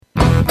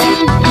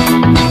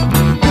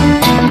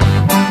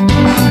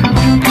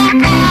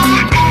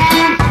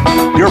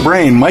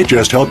brain might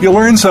just help you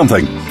learn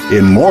something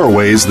in more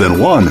ways than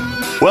one.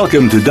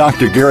 Welcome to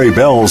Dr. Gary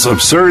Bell's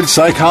Absurd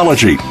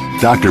Psychology.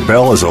 Dr.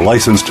 Bell is a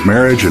licensed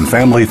marriage and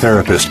family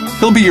therapist.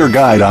 He'll be your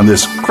guide on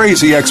this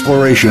crazy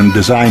exploration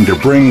designed to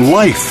bring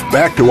life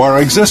back to our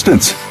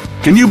existence.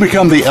 Can you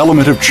become the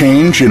element of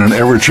change in an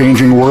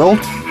ever-changing world?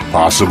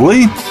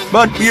 Possibly,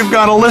 but you've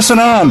got to listen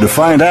on to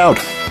find out.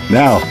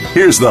 Now,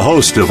 here's the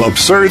host of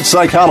Absurd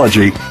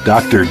Psychology,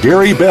 Dr.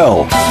 Gary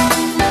Bell.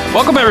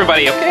 Welcome,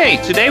 everybody. Okay,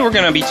 today we're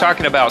going to be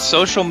talking about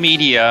social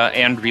media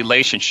and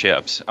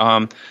relationships.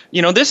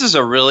 This is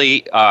a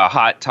really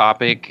hot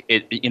topic.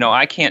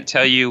 I can't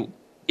tell you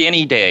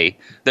any day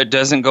that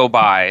doesn't go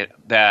by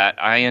that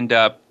I end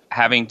up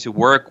having to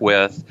work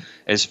with,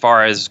 as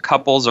far as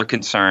couples are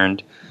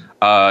concerned,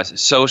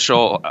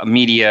 social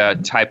media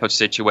type of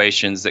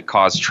situations that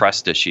cause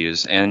trust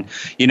issues. And,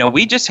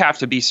 we just have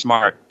to be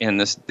smart in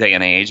this day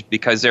and age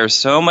because there's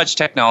so much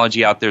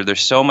technology out there.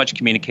 There's so much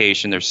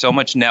communication. There's so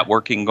much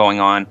networking going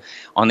on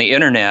the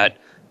internet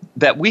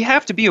that we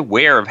have to be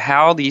aware of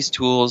how these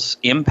tools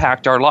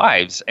impact our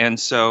lives. And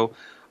so,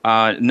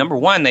 number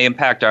one, they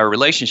impact our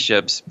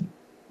relationships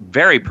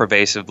very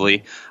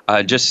pervasively,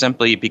 just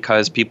simply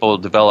because people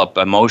develop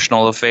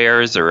emotional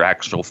affairs or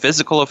actual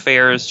physical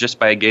affairs just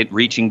by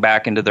reaching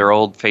back into their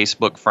old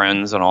Facebook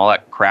friends and all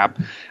that crap.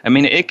 I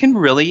mean, it can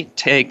really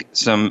take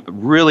some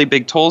really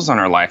big tolls on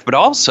our life, but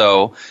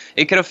also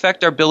it can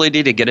affect our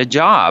ability to get a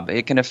job.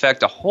 It can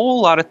affect a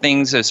whole lot of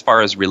things as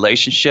far as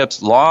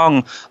relationships,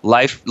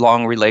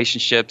 lifelong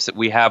relationships that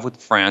we have with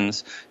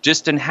friends,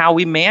 just in how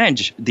we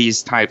manage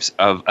these types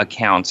of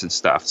accounts and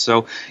stuff.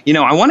 So,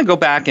 I want to go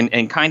back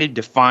and kind of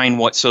define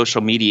what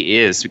social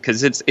media is,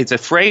 because it's a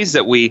phrase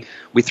that we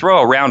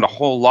throw around a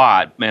whole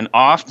lot, and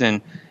often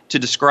to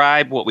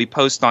describe what we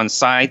post on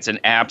sites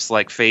and apps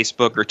like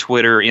Facebook or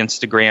Twitter,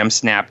 Instagram,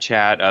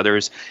 Snapchat,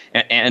 others.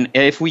 And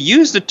if we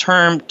use the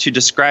term to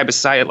describe a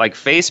site like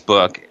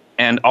Facebook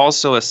and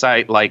also a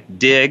site like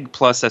Dig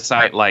plus a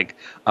site like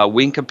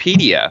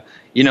Wikipedia,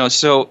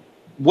 so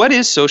what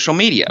is social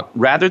media?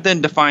 Rather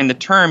than define the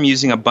term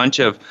using a bunch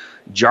of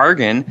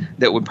jargon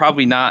that would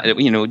probably not,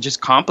 just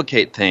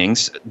complicate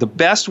things, the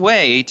best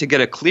way to get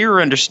a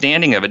clearer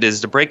understanding of it is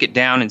to break it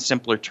down in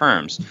simpler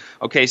terms.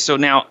 Okay, so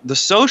now the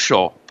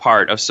social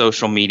part of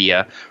social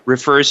media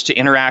refers to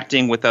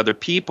interacting with other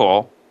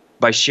people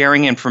by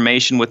sharing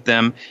information with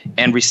them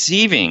and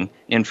receiving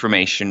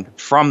information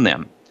from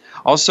them.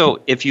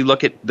 Also, if you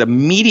look at the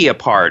media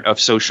part of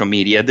social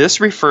media,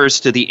 this refers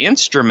to the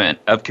instrument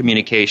of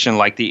communication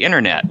like the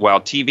internet. While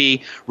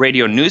TV,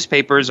 radio,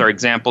 newspapers are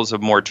examples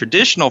of more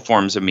traditional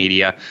forms of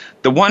media,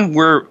 the one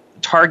we're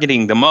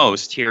targeting the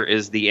most here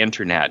is the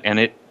internet, and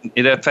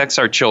it affects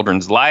our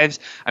children's lives.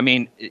 I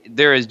mean,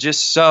 there is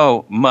just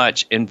so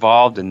much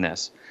involved in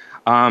this.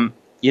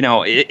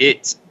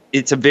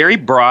 It's a very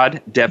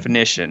broad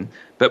definition,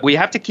 but we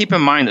have to keep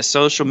in mind that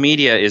social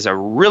media is a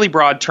really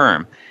broad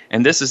term.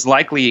 And this is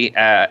likely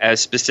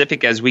as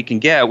specific as we can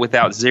get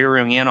without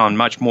zeroing in on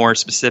much more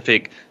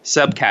specific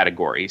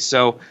subcategories.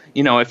 So,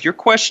 if you're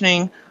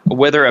questioning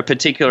whether a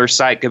particular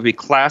site could be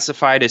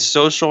classified as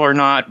social or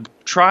not,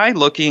 try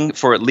looking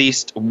for at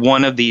least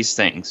one of these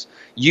things.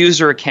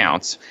 User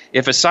accounts.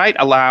 If a site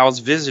allows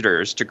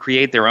visitors to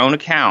create their own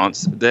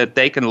accounts that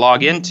they can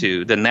log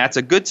into, then that's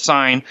a good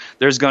sign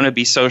there's going to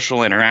be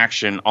social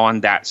interaction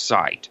on that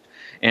site.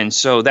 And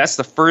so that's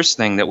the first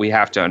thing that we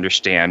have to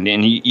understand.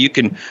 And you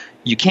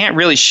can't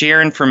really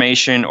share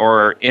information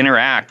or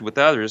interact with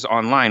others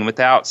online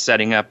without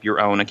setting up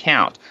your own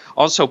account.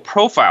 Also,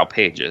 profile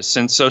pages.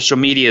 Since social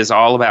media is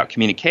all about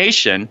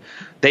communication,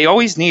 they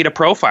always need a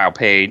profile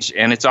page,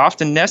 and it's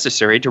often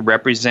necessary to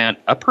represent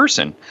a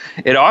person.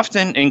 It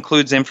often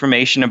includes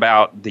information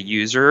about the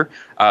user,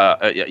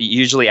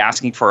 usually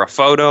asking for a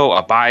photo,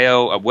 a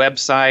bio, a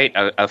website,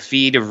 a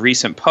feed of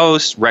recent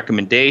posts,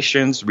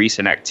 recommendations,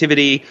 recent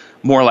activity,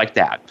 more like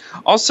that.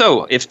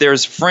 Also, if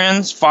there's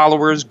friends,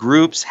 followers,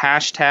 groups,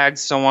 hashtags,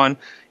 so on,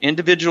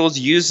 individuals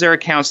use their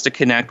accounts to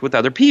connect with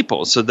other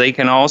people, so they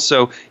can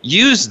also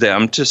use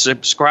them to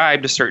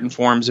subscribe to certain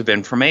forms of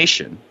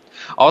information.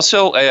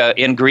 Also,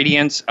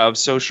 ingredients of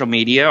social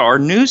media are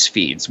news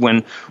feeds.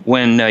 When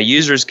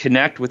users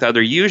connect with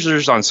other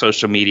users on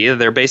social media,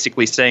 they're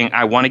basically saying,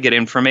 I want to get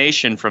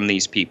information from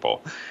these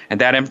people. And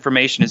that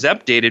information is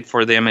updated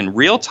for them in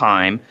real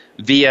time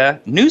via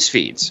news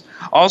feeds.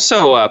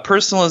 Also,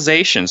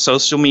 personalization.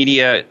 Social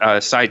media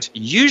sites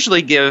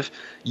usually give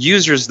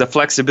users the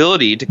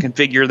flexibility to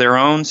configure their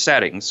own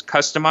settings,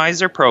 customize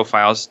their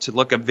profiles to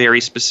look a very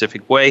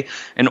specific way,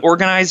 and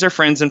organize their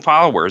friends and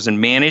followers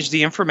and manage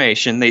the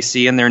information they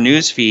see in their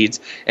news feeds,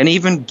 and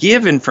even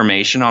give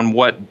information on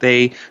what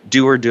they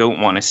do or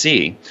don't want to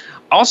see.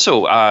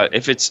 Also,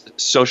 if it's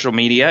social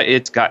media,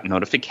 it's got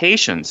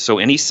notifications. So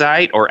any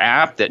site or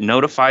app that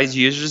notifies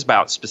users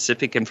about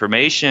specific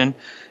information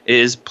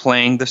is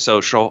playing the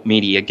social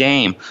media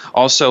game.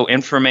 Also,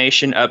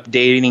 information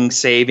updating,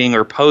 saving,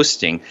 or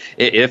posting.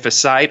 If a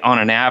site on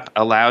an app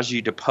allows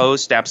you to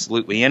post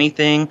absolutely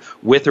anything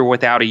with or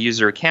without a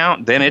user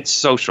account, then it's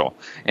social.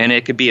 And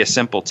it could be a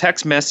simple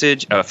text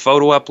message, a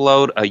photo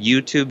upload, a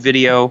YouTube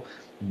video,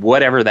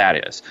 whatever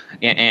that is.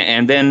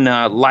 And then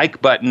like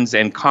buttons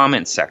and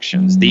comment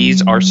sections.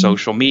 These are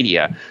social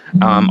media.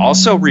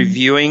 Also,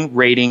 reviewing,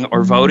 rating,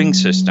 or voting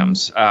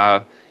systems.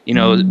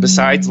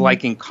 Besides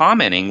liking,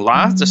 commenting,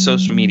 lots of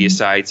social media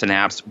sites and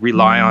apps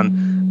rely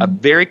on a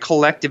very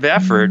collective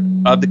effort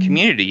of the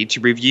community to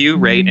review,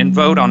 rate, and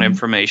vote on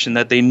information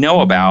that they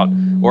know about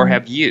or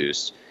have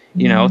used.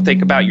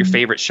 Think about your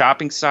favorite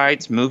shopping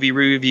sites, movie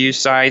review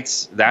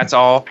sites. That's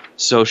all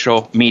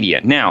social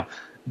media. Now,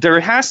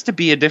 there has to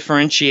be a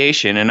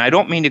differentiation, and I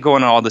don't mean to go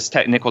into all this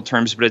technical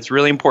terms, but it's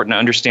really important to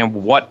understand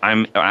what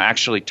I'm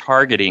actually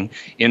targeting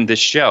in this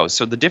show.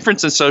 So the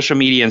difference in social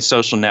media and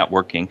social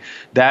networking,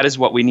 that is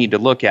what we need to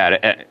look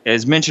at.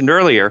 As mentioned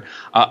earlier,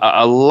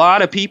 a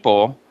lot of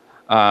people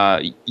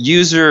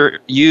use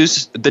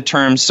the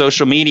terms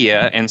social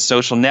media and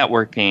social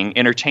networking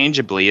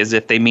interchangeably as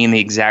if they mean the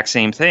exact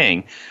same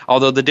thing.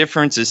 Although the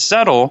difference is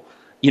subtle,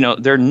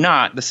 they're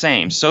not the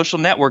same. Social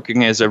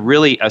networking is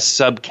really a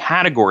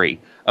subcategory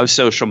of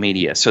social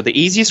media. So the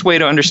easiest way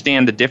to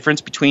understand the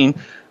difference between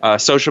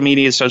social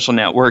media and social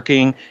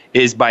networking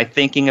is by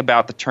thinking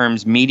about the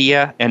terms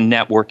media and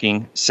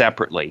networking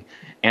separately.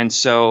 And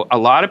so a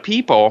lot of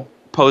people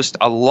post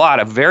a lot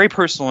of very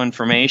personal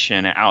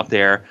information out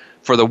there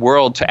for the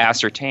world to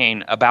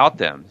ascertain about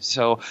them.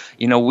 So,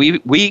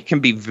 we can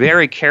be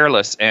very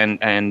careless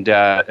and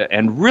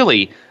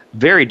really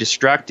very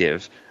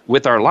destructive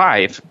with our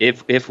life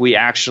if we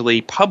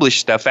actually publish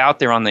stuff out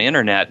there on the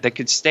internet that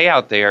could stay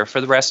out there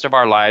for the rest of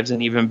our lives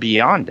and even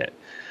beyond it.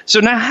 So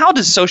now, how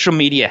does social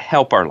media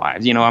help our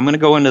lives? I'm going to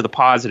go into the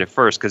positive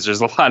first because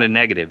there's a lot of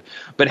negative.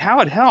 But how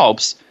it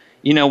helps,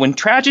 when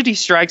tragedy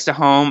strikes a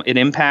home, it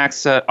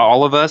impacts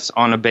all of us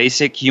on a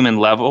basic human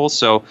level.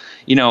 So,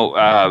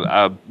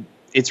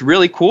 it's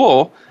really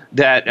cool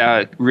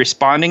that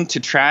responding to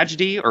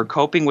tragedy or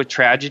coping with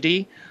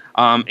tragedy,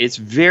 it's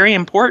very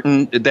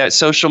important that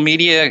social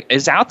media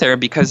is out there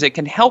because it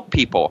can help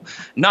people,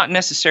 not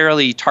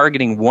necessarily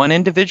targeting one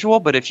individual,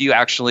 but if you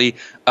actually,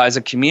 as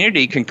a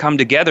community, can come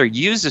together,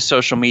 use the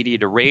social media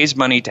to raise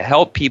money, to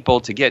help people,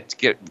 to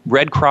get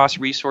Red Cross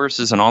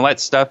resources and all that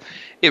stuff,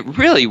 it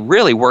really,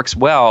 really works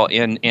well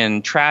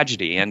in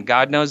tragedy. And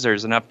God knows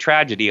there's enough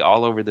tragedy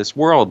all over this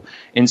world.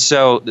 And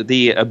so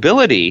the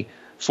ability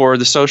for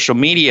the social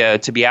media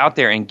to be out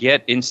there and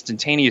get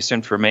instantaneous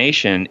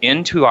information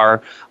into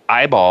our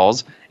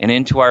eyeballs and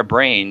into our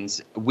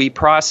brains, we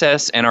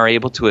process and are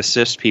able to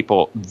assist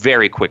people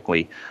very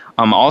quickly.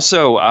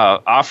 Also,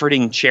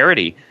 offering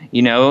charity.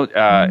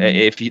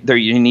 If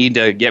you need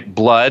to get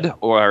blood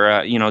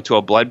or to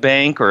a blood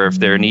bank, or if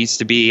there needs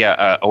to be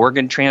a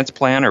organ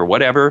transplant or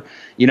whatever,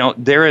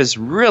 there is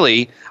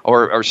really,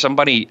 or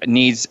somebody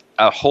needs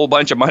a whole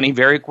bunch of money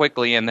very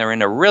quickly and they're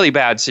in a really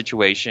bad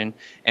situation,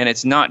 and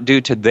it's not due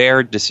to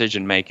their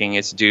decision making,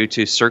 it's due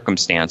to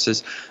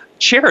circumstances.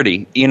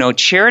 Charity,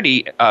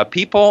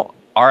 people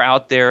are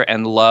out there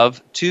and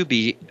love to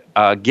be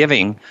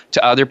giving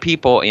to other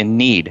people in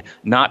need,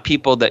 not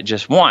people that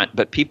just want,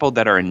 but people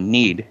that are in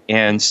need.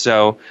 And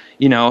so,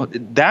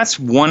 that's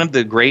one of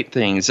the great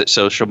things that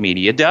social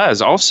media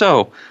does.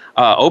 Also,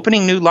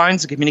 opening new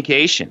lines of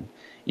communication.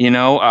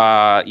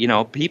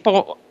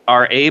 People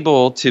are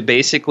able to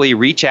basically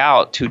reach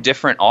out to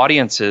different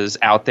audiences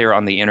out there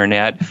on the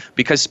internet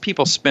because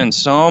people spend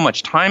so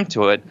much time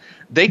to it.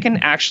 They can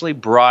actually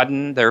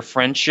broaden their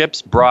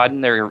friendships,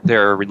 broaden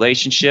their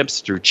relationships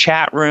through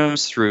chat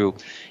rooms, through,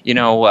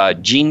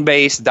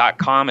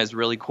 genebase.com is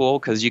really cool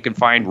because you can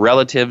find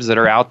relatives that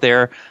are out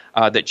there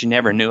that you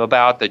never knew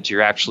about that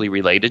you're actually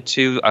related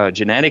to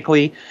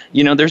genetically.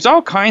 There's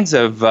all kinds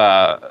of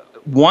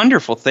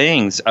wonderful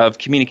things of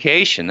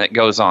communication that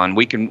goes on.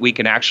 We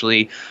can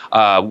actually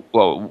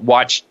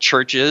watch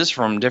churches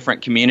from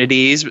different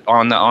communities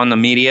on the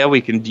media.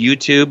 We can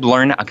YouTube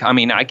learn.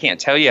 I can't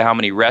tell you how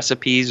many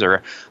recipes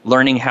or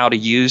learning how to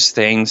use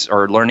things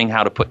or learning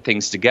how to put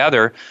things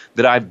together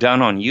that I've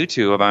done on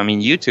YouTube.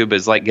 YouTube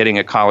is like getting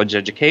a college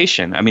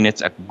education.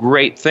 It's a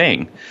great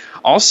thing.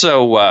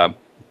 Also,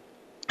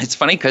 it's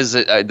funny because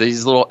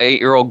these little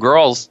 8-year-old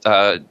girls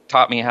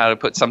taught me how to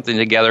put something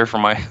together for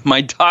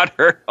my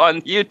daughter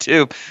on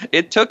YouTube.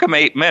 It took them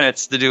 8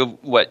 minutes to do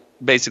what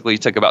basically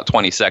took about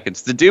 20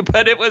 seconds to do,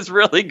 but it was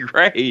really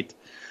great.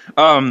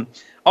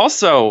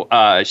 Also,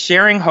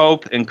 sharing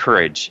hope and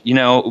courage.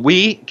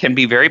 We can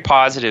be very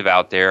positive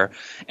out there,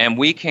 and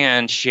we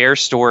can share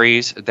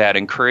stories that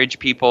encourage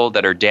people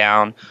that are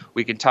down.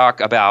 We can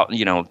talk about,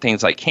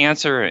 things like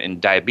cancer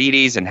and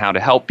diabetes and how to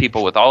help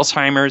people with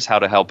Alzheimer's, how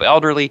to help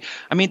elderly.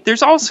 I mean,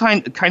 there's all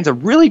kinds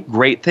of really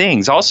great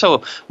things.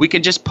 Also, we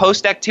can just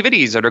post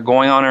activities that are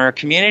going on in our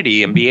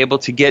community and be able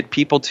to get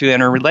people to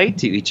interrelate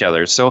to each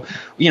other. So,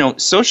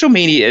 social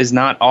media is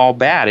not all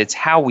bad. It's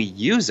how we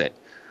use it.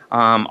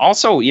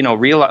 Also,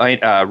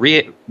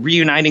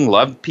 reuniting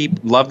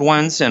loved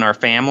ones in our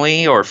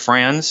family or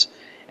friends,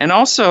 and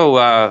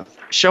also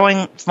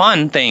showing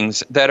fun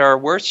things that are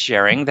worth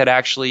sharing that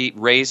actually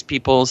raise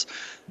people's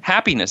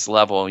happiness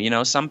level.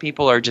 Some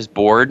people are just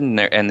bored and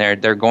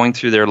they're going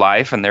through their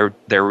life and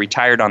they're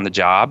retired on the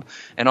job,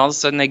 and all of a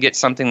sudden they get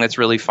something that's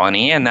really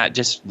funny and that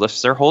just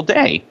lifts their whole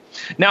day.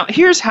 Now,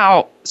 here's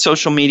how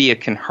social media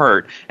can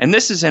hurt, and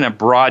this is in a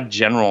broad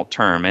general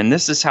term, and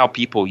this is how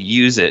people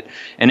use it,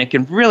 and it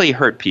can really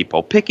hurt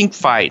people. Picking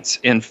fights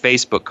in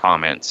Facebook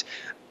comments.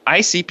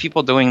 I see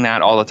people doing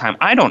that all the time.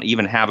 I don't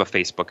even have a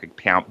Facebook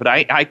account, but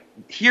I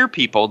hear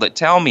people that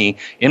tell me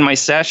in my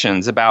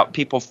sessions about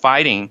people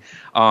fighting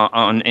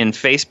in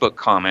Facebook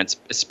comments,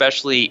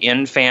 especially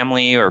in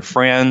family or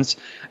friends,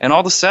 and all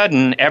of a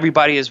sudden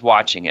everybody is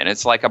watching it.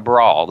 It's like a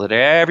brawl that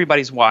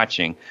everybody's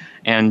watching,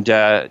 and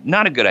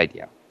not a good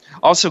idea.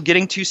 Also,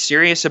 getting too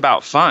serious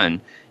about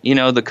fun.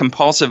 The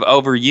compulsive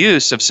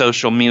overuse of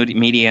social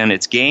media and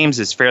its games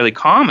is fairly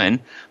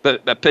common,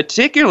 but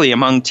particularly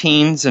among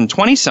teens and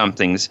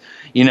 20-somethings.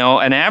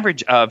 An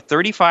average of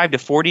 35 to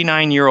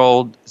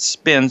 49-year-old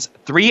spends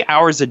 3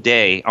 hours a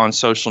day on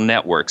social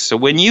networks. So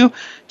when you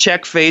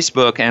check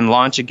Facebook and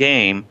launch a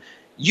game,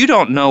 you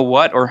don't know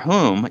what or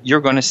whom you're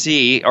going to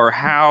see or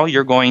how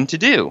you're going to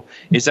do.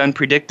 It's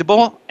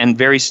unpredictable and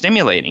very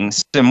stimulating.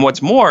 And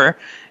what's more,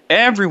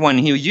 everyone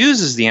who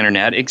uses the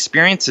internet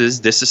experiences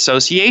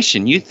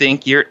disassociation. You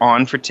think you're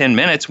on for 10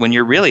 minutes when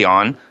you're really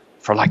on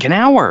for like an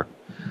hour.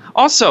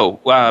 Also,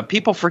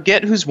 people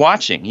forget who's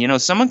watching.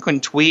 Someone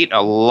can tweet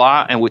a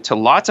lot and to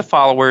lots of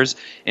followers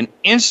and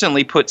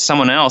instantly put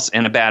someone else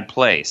in a bad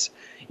place.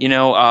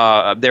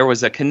 There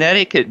was a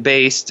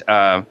Connecticut-based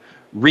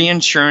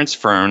reinsurance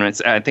firm.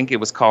 I think it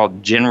was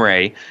called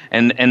Genray,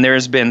 and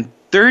there's been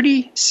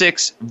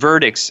 36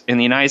 verdicts in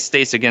the United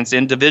States against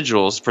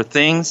individuals for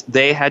things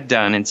they had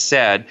done and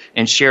said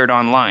and shared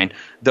online.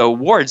 The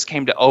awards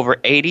came to over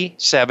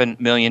 $87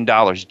 million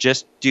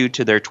just due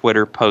to their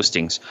Twitter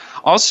postings.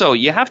 Also,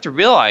 you have to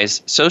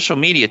realize social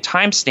media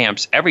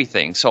timestamps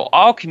everything. So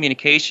all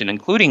communication,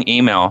 including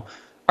email,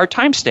 are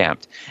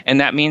timestamped.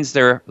 And that means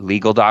they're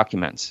legal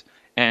documents.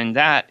 And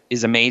that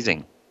is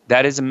amazing.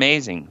 That is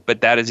amazing. But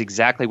that is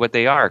exactly what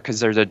they are, because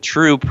there's a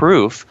true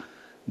proof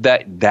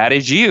that that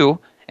is you.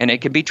 And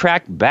it can be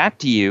tracked back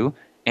to you,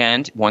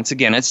 and once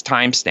again, it's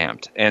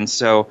time-stamped. And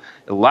so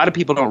a lot of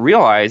people don't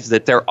realize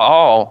that they're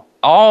all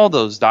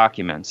those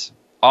documents,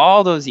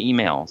 all those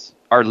emails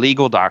are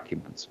legal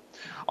documents.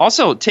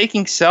 Also,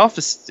 taking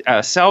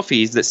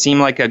selfies that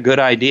seem like a good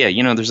idea.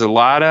 There's a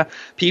lot of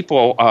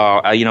people,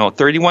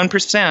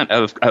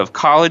 31% of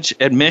college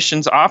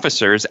admissions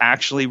officers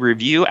actually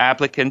review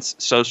applicants'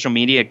 social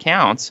media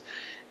accounts.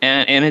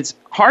 And it's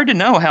hard to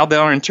know how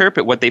they'll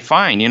interpret what they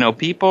find.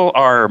 People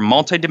are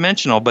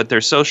multidimensional, but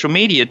their social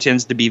media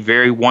tends to be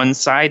very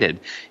one-sided.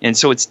 And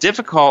so it's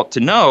difficult to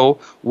know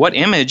what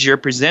image you're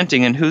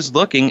presenting and who's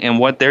looking and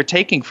what they're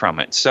taking from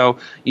it. So,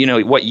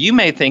 what you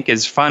may think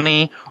is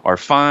funny or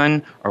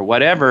fun or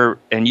whatever,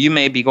 and you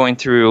may be going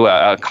through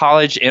a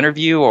college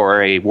interview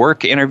or a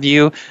work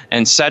interview,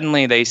 and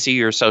suddenly they see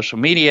your social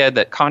media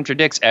that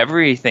contradicts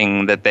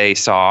everything that they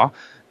saw.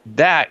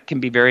 That can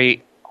be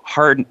very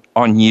hard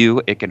on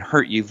you. It can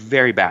hurt you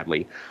very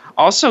badly.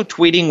 Also,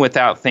 tweeting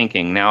without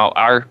thinking. Now,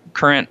 our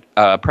current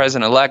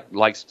president-elect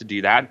likes to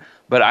do that,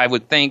 but I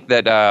would think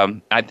that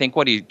I think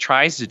what he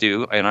tries to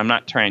do, and I'm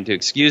not trying to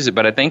excuse it,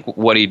 but I think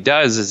what he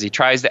does is he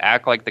tries to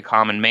act like the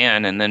common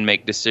man and then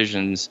make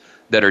decisions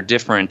that are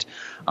different.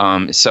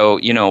 So,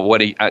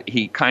 what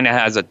he kind of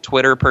has a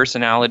Twitter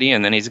personality,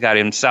 and then he's got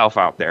himself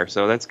out there.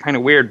 So that's kind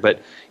of weird.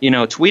 But,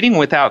 tweeting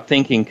without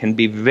thinking can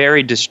be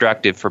very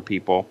destructive for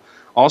people.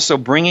 Also,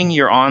 bringing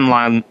your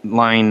online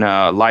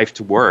life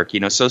to work.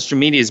 Social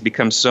media has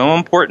become so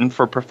important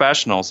for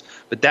professionals,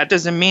 but that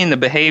doesn't mean the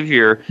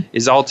behavior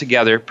is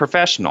altogether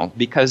professional,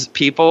 because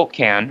people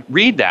can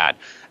read that.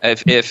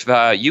 If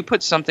you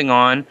put something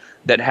on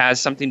that has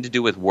something to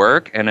do with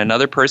work and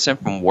another person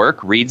from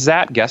work reads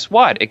that, guess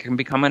what? It can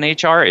become an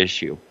HR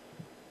issue.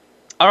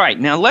 All right,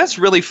 now let's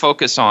really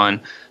focus on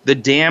the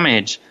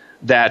damage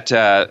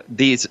that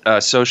these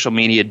social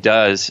media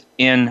does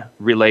in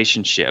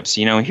relationships.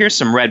 Here's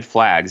some red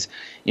flags.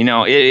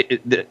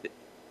 The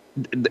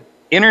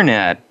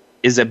internet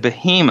is a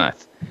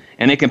behemoth,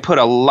 and it can put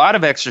a lot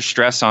of extra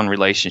stress on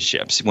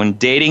relationships. When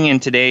dating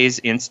in today's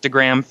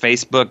Instagram,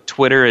 Facebook,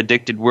 Twitter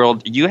addicted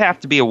world, you have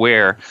to be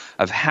aware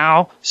of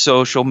how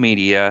social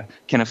media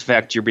can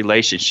affect your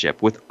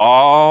relationship. With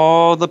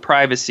all the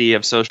privacy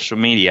of social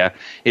media,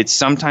 it's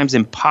sometimes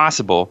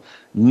impossible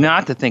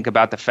not to think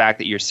about the fact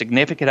that your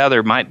significant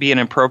other might be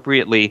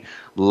inappropriately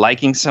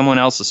liking someone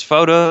else's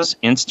photos,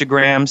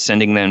 Instagram,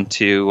 sending them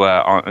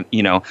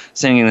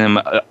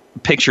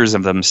pictures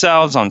of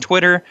themselves on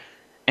Twitter.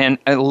 And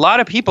a lot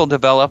of people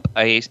develop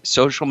a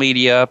social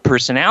media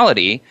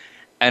personality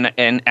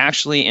and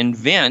actually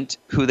invent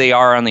who they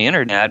are on the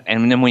internet.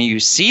 And then when you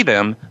see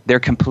them, they're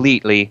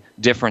completely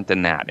different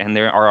than that. And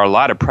there are a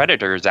lot of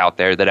predators out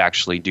there that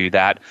actually do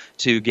that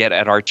to get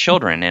at our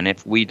children. And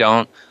if we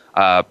don't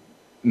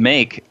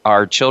make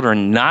our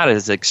children not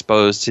as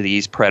exposed to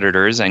these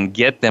predators and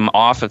get them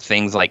off of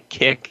things like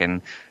Kik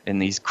and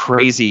these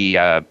crazy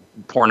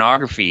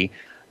pornography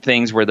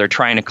things where they're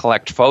trying to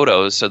collect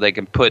photos so they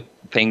can put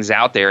things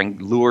out there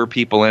and lure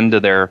people into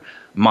their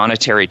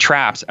monetary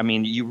traps. I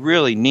mean, you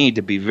really need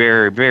to be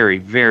very, very,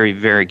 very,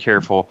 very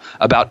careful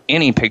about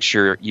any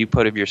picture you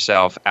put of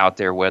yourself out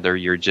there, whether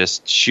you're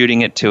just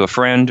shooting it to a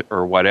friend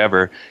or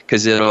whatever,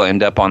 because it'll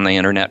end up on the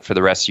internet for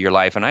the rest of your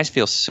life. And I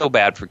feel so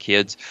bad for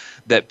kids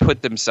that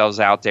put themselves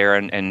out there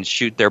and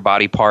shoot their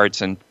body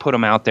parts and put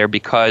them out there,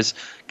 because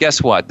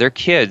guess what? Their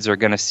kids are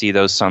going to see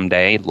those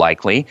someday,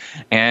 likely,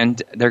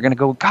 and they're going to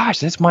go, gosh,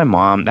 that's my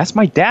mom, that's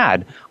my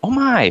dad, oh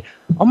my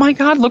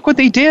God, look what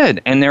they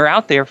did. And they're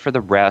out there for the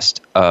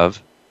rest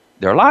of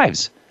their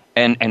lives.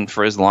 And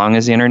for as long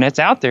as the internet's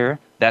out there,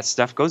 that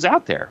stuff goes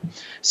out there.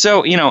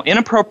 So,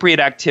 inappropriate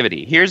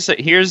activity. Here's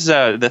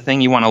the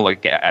thing you want to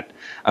look at.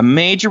 A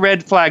major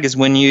red flag is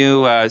when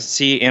you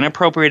see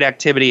inappropriate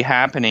activity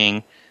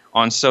happening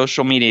on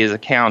social media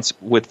accounts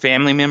with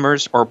family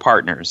members or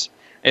partners.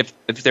 If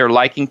they're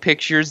liking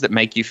pictures that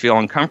make you feel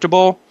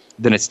uncomfortable,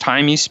 then it's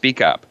time you speak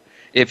up.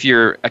 If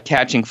you're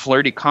catching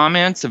flirty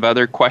comments of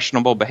other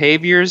questionable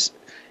behaviors,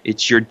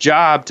 it's your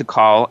job to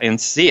call and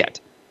see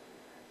it.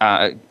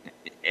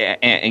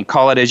 And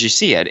call it as you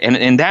see it.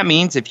 And that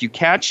means if you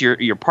catch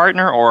your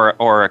partner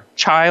or a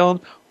child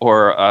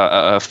or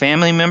a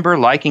family member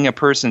liking a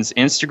person's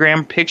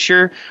Instagram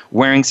picture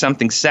wearing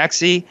something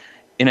sexy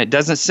and it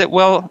doesn't sit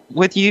well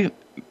with you,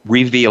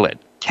 reveal it.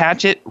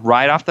 Catch it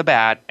right off the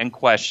bat and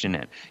question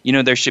it.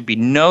 There should be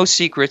no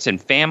secrets in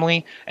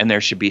family, and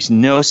there should be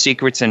no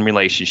secrets in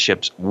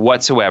relationships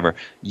whatsoever.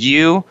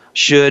 You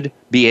should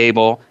be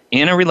able,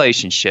 in a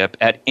relationship,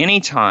 at any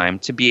time,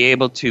 to be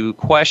able to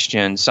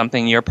question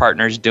something your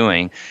partner's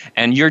doing.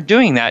 And you're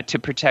doing that to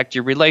protect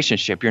your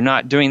relationship. You're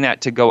not doing that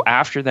to go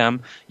after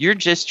them. You're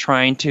just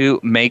trying to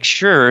make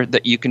sure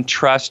that you can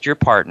trust your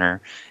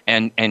partner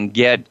and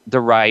get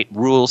the right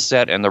rules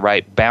set and the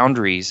right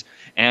boundaries.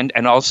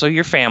 And also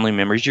your family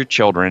members, your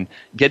children,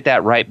 get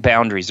that right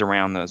boundaries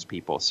around those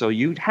people. So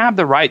you have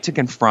the right to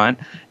confront.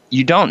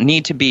 You don't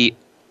need to be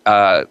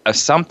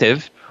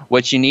assumptive.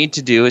 What you need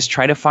to do is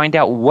try to find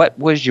out what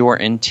was your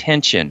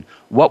intention.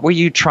 What were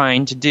you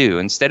trying to do?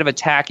 Instead of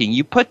attacking,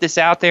 you put this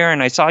out there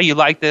and I saw you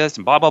like this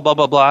and blah, blah, blah,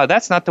 blah, blah.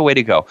 That's not the way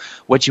to go.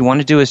 What you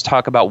want to do is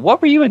talk about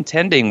what were you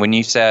intending when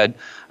you said,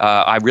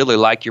 I really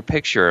like your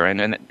picture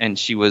and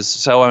she was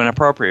so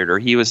inappropriate or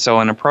he was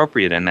so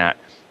inappropriate in that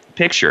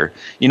picture.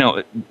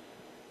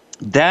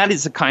 That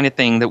is the kind of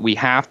thing that we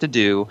have to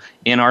do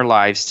in our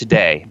lives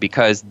today,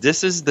 because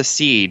this is the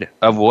seed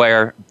of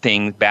where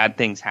bad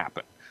things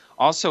happen.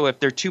 Also, if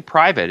they're too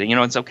private,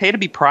 it's okay to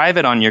be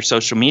private on your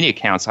social media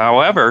accounts.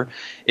 However,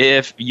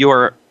 if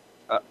your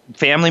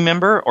family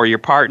member or your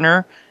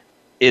partner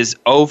is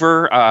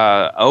over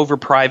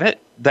private,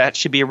 that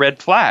should be a red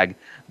flag.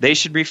 They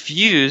should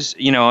refuse,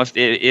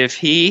 if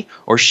he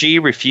or she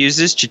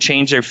refuses to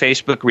change their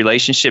Facebook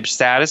relationship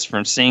status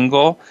from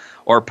single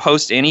or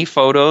post any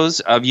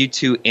photos of you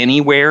two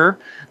anywhere,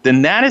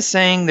 then that is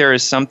saying there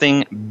is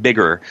something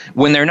bigger.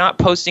 When they're not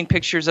posting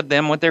pictures of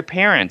them with their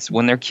parents,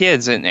 when they're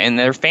kids and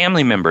their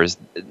family members,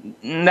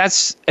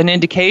 that's an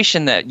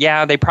indication that,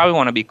 yeah, they probably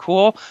want to be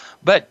cool,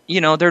 but,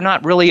 they're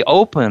not really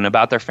open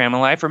about their family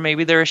life, or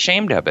maybe they're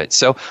ashamed of it.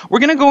 So we're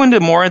going to go into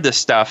more of this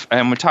stuff,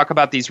 and we'll talk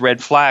about these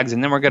red flags,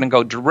 and then we're going to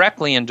go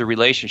directly into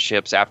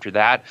relationships after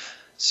that.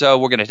 So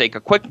we're going to take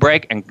a quick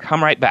break and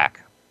come right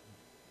back.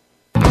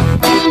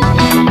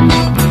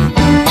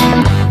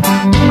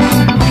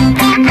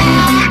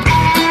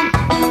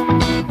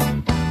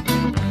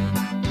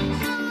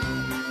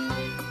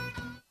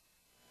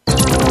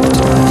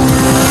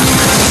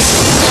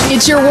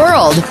 It's your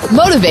world.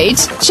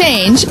 Motivate,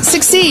 change,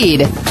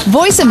 succeed.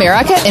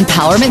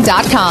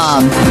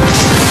 VoiceAmericaEmpowerment.com.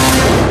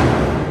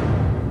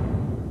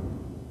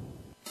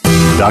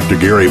 Dr.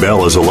 Gary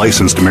Bell is a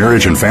licensed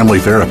marriage and family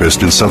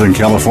therapist in Southern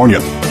California,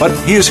 but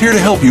he is here to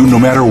help you no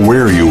matter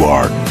where you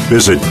are.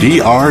 Visit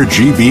drgbmft.com.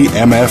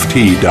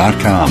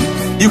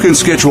 You can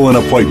schedule an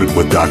appointment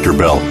with Dr.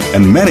 Bell,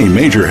 and many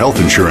major health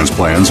insurance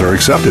plans are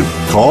accepted.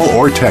 Call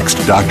or text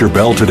Dr.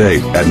 Bell today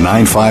at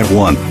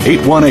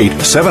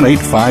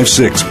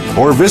 951-818-7856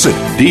 or visit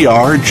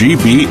drgbmft.com.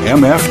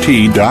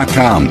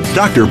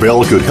 Dr.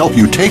 Bell could help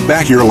you take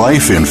back your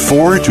life in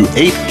 4 to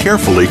 8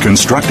 carefully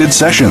constructed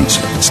sessions.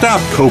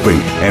 Stop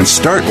coping and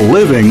start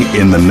living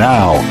in the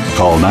now.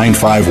 Call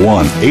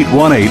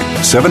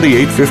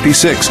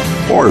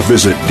 951-818-7856 or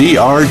visit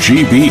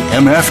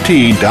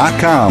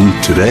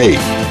drgbmft.com today.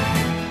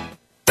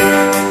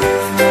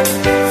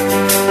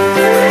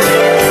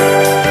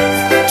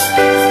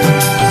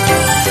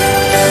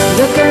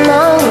 Look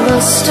among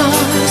the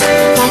stars,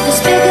 life is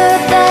bigger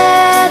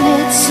than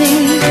it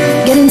seems.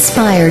 Get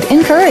inspired,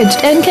 encouraged,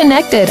 and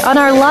connected on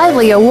our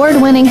lively,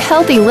 award-winning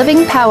Healthy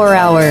Living Power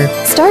Hour.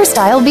 Star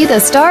Style Be the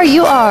Star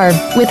You Are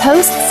with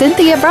hosts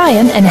Cynthia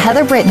Bryan and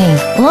Heather Brittany.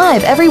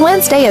 Live every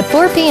Wednesday at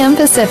 4 p.m.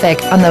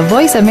 Pacific on the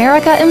Voice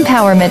America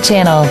Empowerment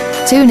Channel.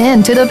 Tune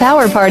in to the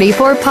Power Party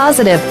for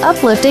positive,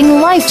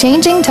 uplifting,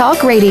 life-changing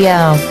talk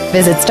radio.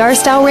 Visit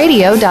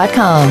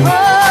starstyleradio.com.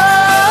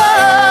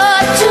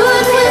 Do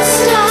it with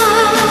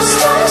style,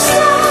 star,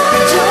 star.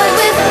 Do it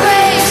with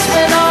grace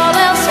when all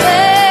else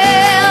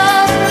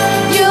fails.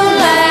 You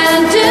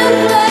land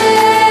in place.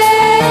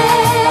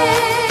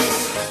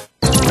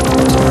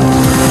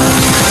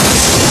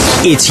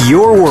 It's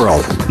your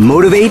world.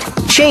 Motivate,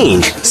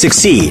 change,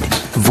 succeed.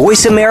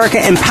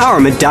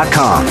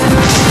 VoiceAmericaEmpowerment.com.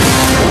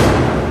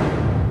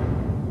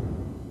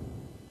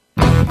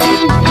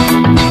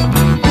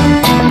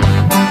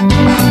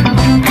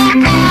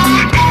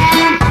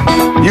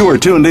 You are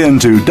tuned in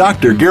to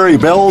Dr. Gary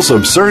Bell's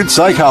Absurd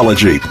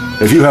Psychology.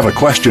 If you have a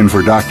question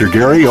for Dr.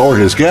 Gary or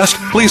his guest,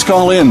 please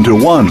call in to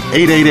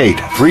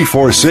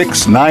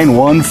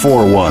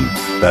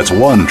 1-888-346-9141. That's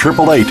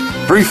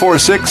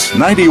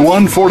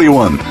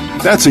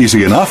 1-888-346-9141. That's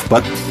easy enough,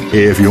 but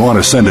if you want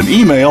to send an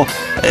email,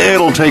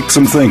 it'll take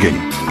some thinking.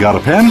 Got a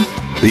pen?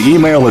 The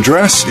email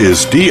address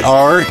is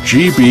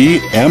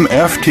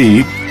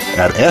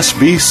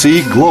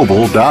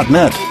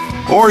drgbmft@sbcglobal.net.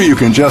 Or you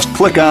can just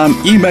click on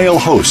Email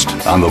Host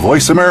on the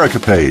Voice America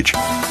page.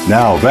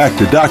 Now back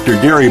to Dr.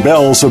 Gary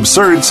Bell's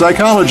Absurd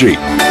Psychology.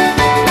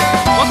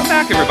 Welcome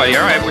back, everybody.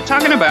 All right, we're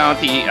talking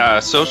about the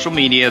social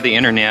media, the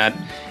internet,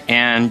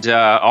 and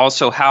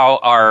also how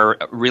our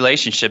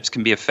relationships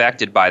can be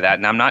affected by that.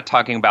 And I'm not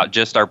talking about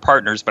just our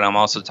partners, but I'm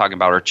also talking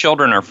about our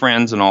children, our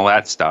friends, and all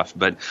that stuff.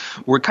 But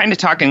we're kind of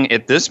talking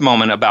at this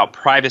moment about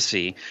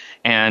privacy.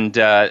 And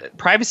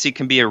privacy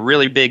can be a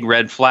really big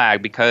red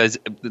flag because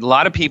a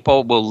lot of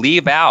people will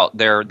leave out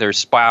their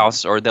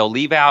spouse, or they'll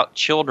leave out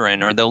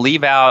children, or they'll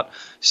leave out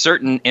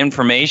certain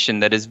information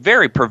that is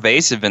very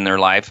pervasive in their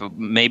life,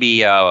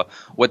 maybe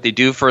what they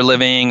do for a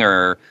living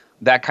or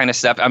that kind of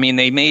stuff. I mean,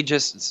 they may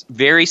just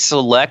very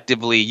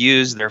selectively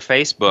use their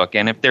Facebook.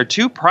 And if they're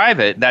too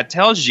private, that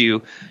tells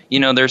you,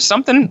 there's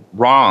something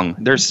wrong.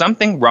 There's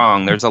something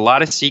wrong. There's a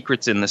lot of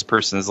secrets in this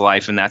person's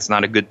life, and that's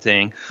not a good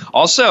thing.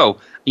 Also,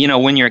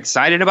 when you're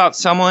excited about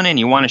someone and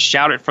you want to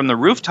shout it from the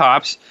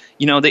rooftops,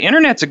 the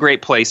internet's a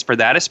great place for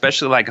that,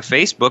 especially like a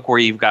Facebook where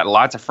you've got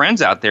lots of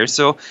friends out there.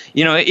 So,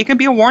 it can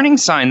be a warning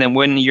sign that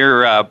when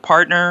your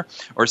partner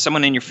or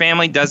someone in your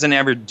family doesn't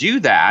ever do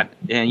that,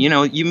 and,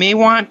 you may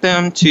want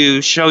them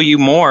to show you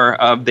more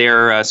of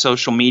their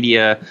social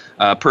media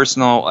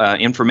personal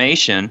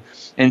information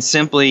and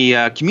simply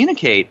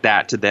communicate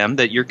that to them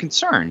that you're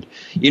concerned.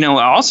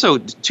 Also,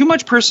 too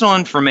much personal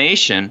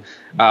information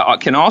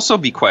can also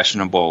be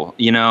questionable.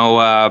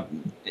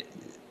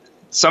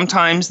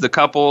 Sometimes the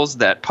couples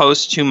that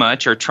post too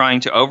much are trying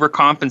to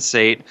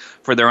overcompensate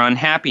for their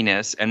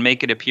unhappiness and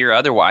make it appear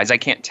otherwise. I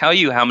can't tell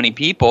you how many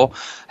people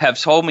have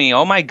told me,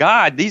 oh my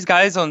God, these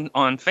guys on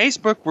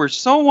Facebook were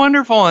so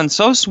wonderful and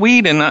so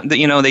sweet, and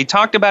they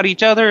talked about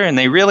each other and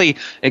they really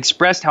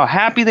expressed how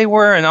happy they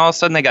were, and all of a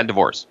sudden they got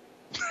divorced.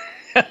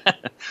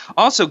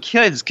 Also,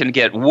 kids can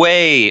get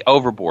way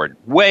overboard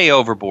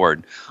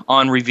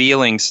on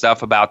revealing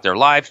stuff about their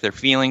life, their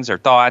feelings, their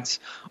thoughts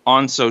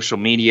on social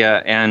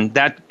media. And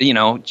that,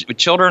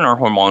 children are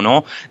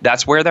hormonal.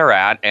 That's where they're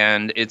at.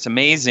 And it's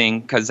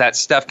amazing because that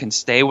stuff can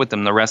stay with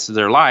them the rest of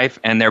their life.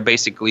 And they're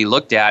basically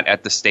looked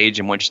at the stage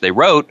in which they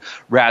wrote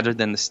rather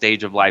than the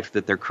stage of life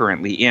that they're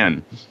currently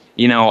in.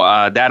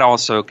 That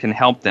also can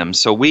help them.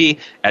 So we,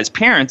 as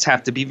parents,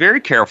 have to be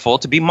very careful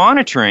to be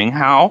monitoring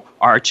how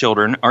our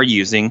children are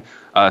using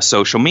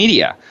social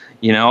media.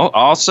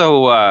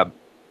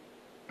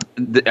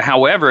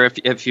 However,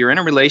 if you're in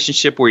a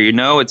relationship where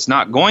it's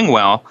not going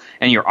well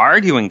and you're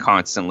arguing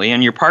constantly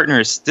and your partner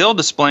is still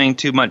displaying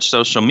too much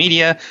social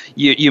media,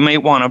 you may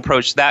want to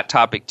approach that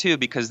topic too,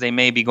 because they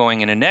may be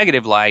going in a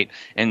negative light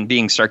and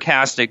being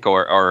sarcastic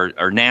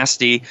or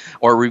nasty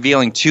or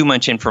revealing too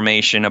much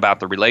information about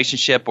the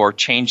relationship or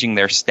changing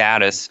their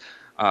status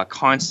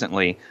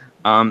constantly.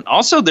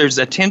 Also, there's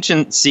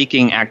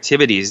attention-seeking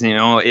activities.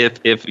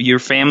 If your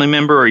family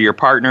member or your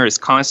partner is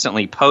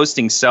constantly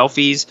posting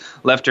selfies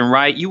left and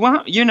right, you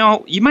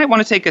might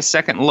want to take a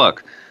second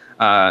look.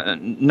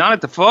 not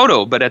at the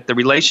photo, but at the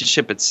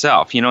relationship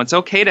itself. You know, it's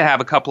okay to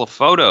have a couple of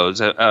photos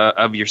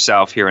of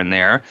yourself here and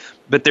there,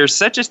 but there's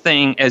such a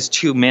thing as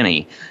too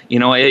many. You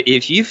know,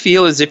 if you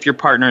feel as if your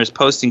partner is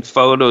posting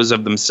photos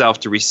of themselves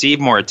to receive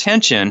more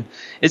attention,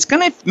 it's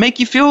going to make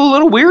you feel a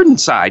little weird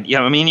inside. You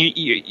know, I mean,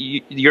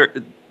 your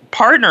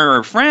partner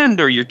or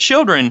friend or your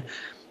children,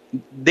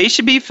 they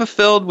should be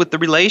fulfilled with the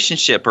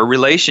relationship or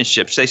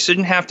relationships. They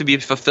shouldn't have to be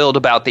fulfilled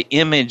about the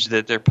image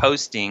that they're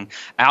posting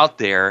out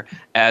there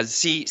as,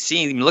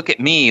 see, look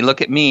at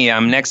me,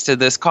 I'm next to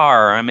this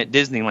car, or I'm at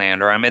Disneyland,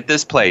 or I'm at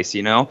this place,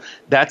 you know.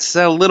 That's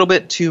a little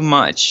bit too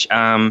much.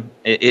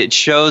 It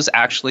shows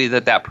actually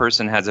that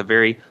person has a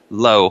very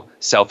low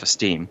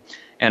self-esteem.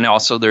 And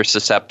also they're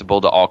susceptible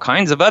to all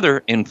kinds of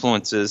other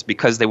influences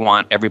because they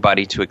want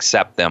everybody to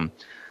accept them.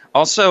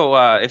 Also,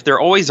 if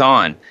they're always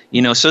on,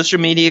 you know, social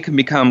media can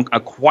become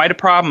quite a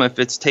problem if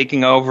it's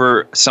taking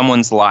over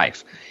someone's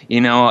life.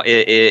 You know,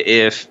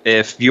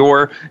 if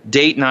your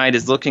date night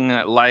is looking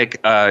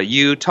like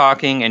you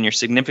talking and your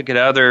significant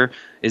other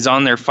is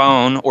on their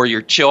phone, or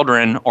your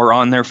children are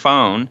on their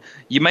phone,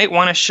 you might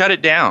want to shut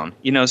it down.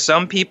 You know,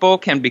 some people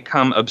can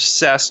become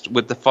obsessed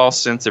with the false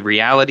sense of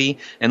reality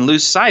and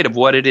lose sight of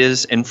what it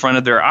is in front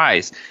of their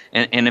eyes.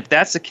 And if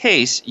that's the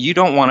case, you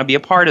don't want to be a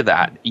part of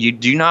that. You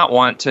do not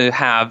want to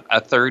have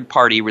a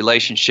third-party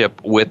relationship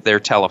with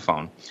their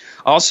telephone.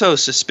 Also,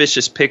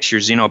 suspicious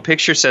pictures. You know, a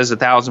picture says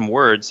 1,000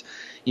 words.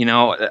 You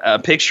know, a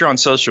picture on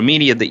social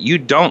media that you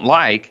don't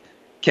like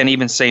can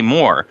even say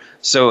more.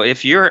 So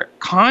if you're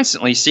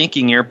constantly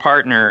seeking your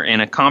partner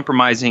in a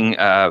compromising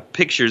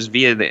pictures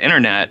via the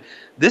internet,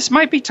 this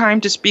might be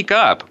time to speak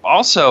up.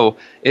 Also,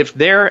 if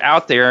they're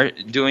out there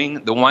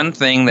doing the one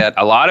thing that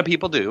a lot of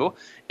people do,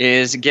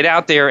 is get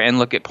out there and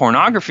look at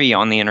pornography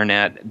on the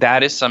internet,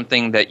 that is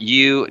something that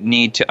you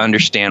need to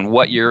understand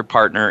what your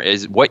partner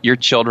is, what your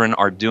children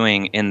are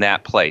doing in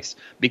that place,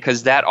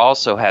 because that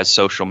also has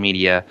social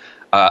media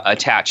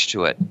attached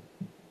to it.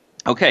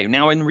 Okay,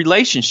 now in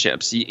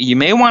relationships, you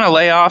may want to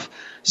lay off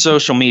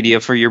social media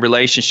for your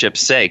relationship's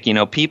sake. You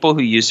know, people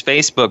who use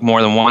Facebook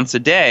more than once a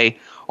day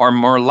are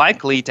more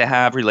likely to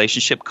have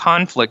relationship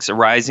conflicts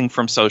arising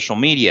from social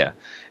media.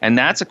 And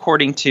that's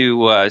according to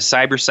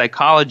Cyber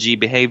Psychology,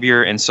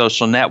 Behavior, and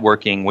Social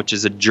Networking, which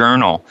is a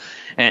journal.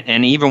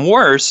 And even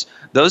worse,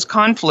 those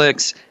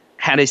conflicts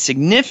had a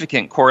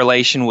significant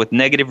correlation with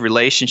negative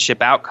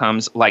relationship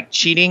outcomes like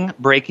cheating,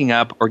 breaking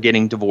up, or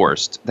getting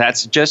divorced.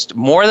 That's just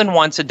more than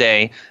once a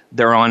day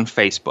they're on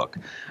Facebook.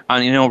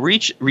 You know,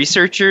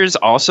 researchers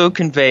also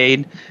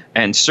conveyed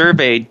and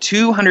surveyed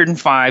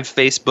 205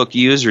 Facebook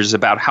users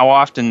about how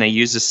often they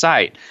use the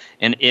site.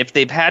 And if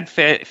they've had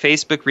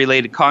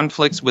Facebook-related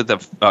conflicts with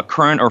a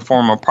current or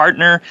former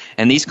partner,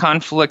 and these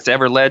conflicts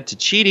ever led to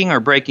cheating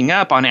or breaking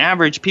up, on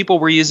average, people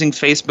were using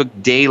Facebook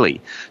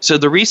daily. So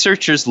the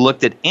researchers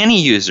looked at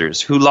any users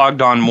who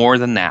logged on more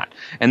than that.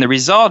 And the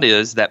result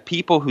is that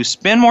people who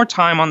spend more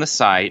time on the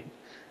site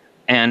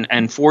and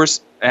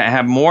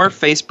have more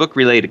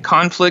Facebook-related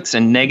conflicts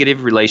and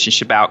negative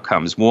relationship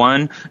outcomes.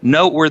 One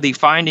noteworthy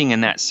finding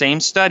in that same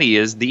study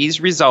is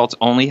these results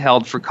only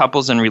held for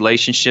couples in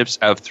relationships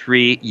of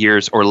 3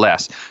 years or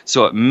less.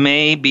 So it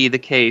may be the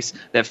case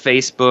that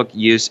Facebook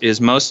use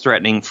is most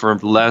threatening for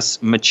less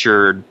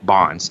matured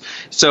bonds.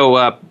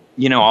 So,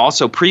 you know,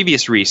 also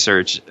previous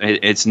research,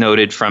 it's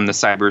noted from the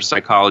Cyber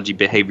Psychology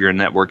Behavior and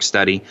Network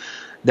study,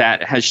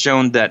 that has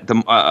shown that the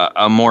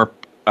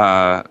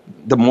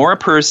more a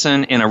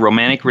person in a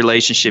romantic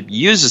relationship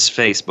uses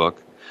Facebook,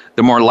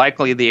 the more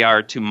likely they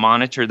are to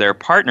monitor their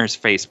partner's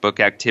Facebook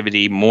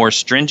activity more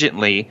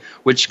stringently,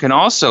 which can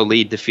also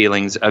lead to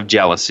feelings of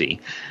jealousy.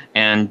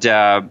 And,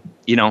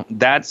 you know,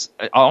 that's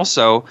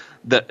also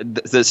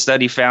the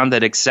study found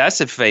that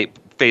excessive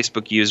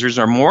Facebook users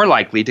are more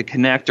likely to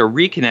connect or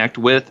reconnect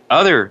with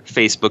other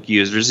Facebook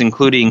users,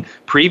 including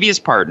previous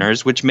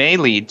partners, which may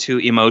lead to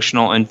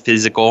emotional and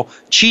physical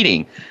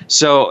cheating.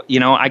 So, you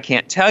know, I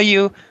can't tell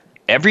you,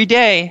 every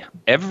day,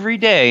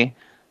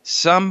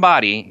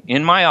 somebody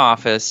in my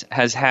office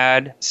has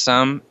had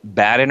some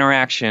bad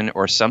interaction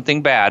or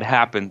something bad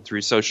happen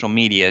through social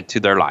media to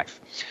their life.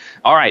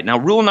 All right, now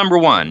rule number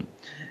 1.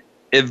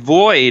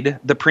 Avoid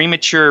the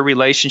premature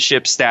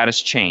relationship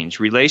status change.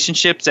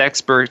 Relationships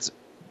experts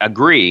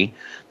agree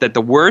that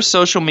the worst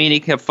social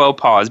media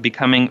faux pas is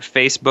becoming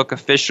Facebook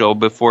official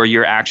before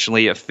you're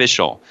actually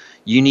official.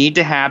 You need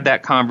to have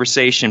that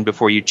conversation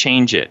before you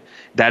change it.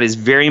 That is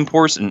very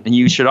important. And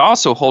you should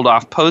also hold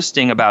off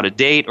posting about a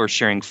date or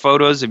sharing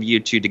photos of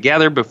you two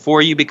together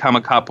before you become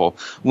a couple.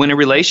 When a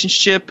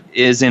relationship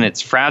is in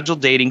its fragile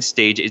dating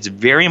stage, it's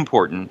very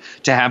important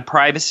to have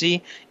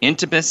privacy.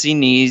 Intimacy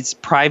needs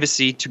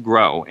privacy to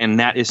grow, and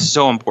that is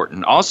so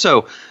important.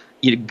 Also,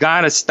 you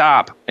got to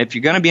stop. If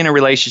you're going to be in a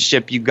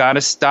relationship, you got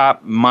to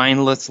stop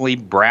mindlessly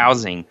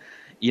browsing.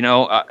 You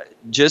know,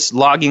 just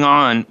logging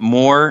on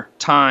more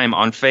time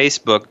on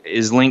Facebook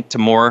is linked to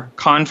more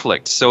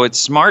conflict. So it's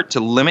smart to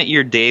limit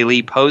your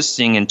daily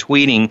posting and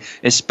tweeting,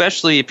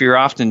 especially if you're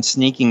often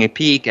sneaking a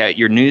peek at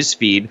your news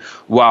feed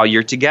while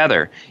you're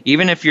together.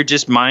 Even if you're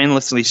just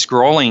mindlessly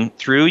scrolling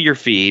through your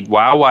feed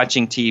while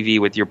watching TV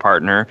with your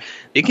partner,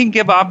 it can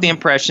give off the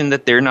impression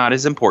that they're not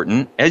as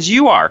important as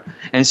you are.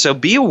 And so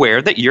be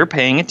aware that you're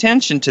paying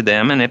attention to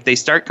them, and if they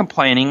start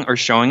complaining or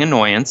showing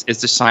annoyance,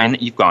 it's a sign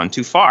that you've gone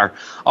too far.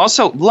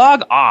 Also,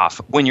 log off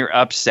when you're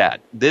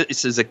upset.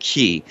 This is a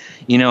key.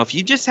 If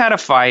you just had a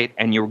fight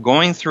and you're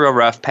going through a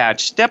rough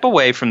patch, step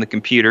away from the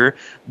computer.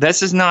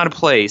 This is not a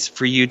place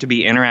for you to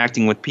be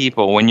interacting with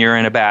people when you're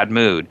in a bad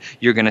mood.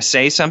 You're going to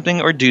say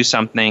something or do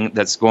something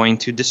that's going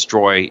to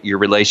destroy your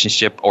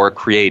relationship or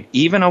create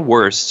even a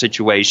worse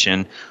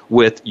situation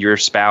with your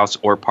spouse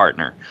or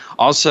partner.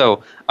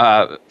 Also,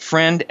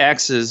 friend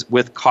exes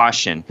with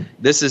caution.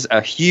 This is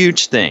a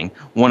huge thing.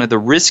 One of the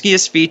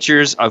riskiest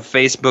features of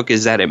Facebook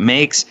is that it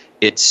makes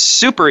it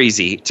super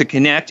easy to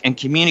connect and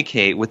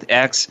communicate with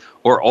ex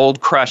or old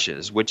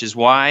crushes, which is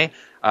why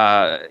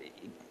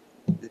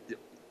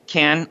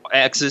can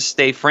exes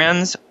stay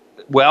friends?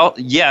 Well,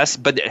 yes,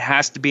 but it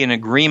has to be an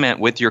agreement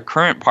with your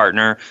current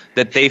partner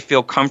that they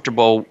feel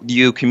comfortable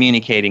you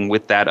communicating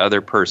with that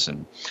other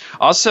person.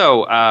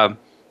 Also,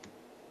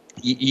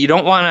 you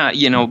don't want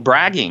to,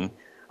 bragging.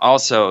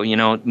 Also,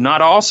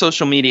 not all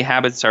social media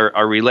habits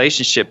are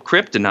relationship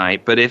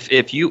kryptonite, but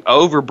if you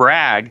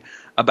over-brag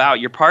about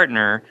your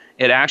partner,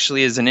 it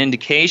actually is an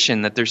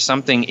indication that there's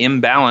something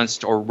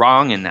imbalanced or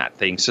wrong in that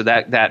thing. So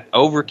that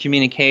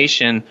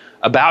over-communication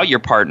about your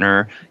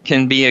partner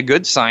can be a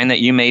good sign that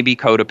you may be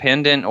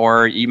codependent,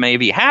 or you may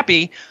be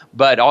happy,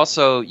 but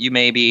also you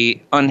may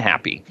be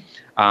unhappy.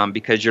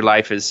 Because your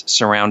life is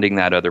surrounding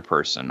that other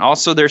person.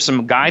 Also, there's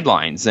some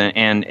guidelines,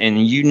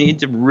 and you need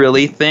to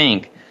really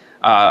think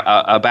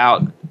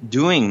about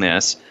doing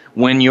this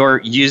when you're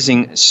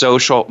using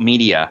social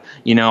media.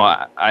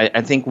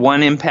 I think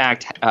one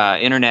impact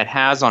internet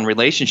has on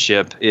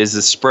relationship is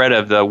the spread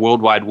of the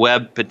World Wide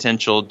Web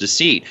potential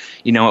deceit.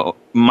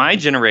 My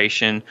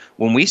generation,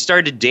 when we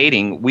started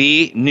dating,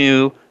 we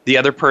knew the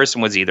other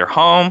person was either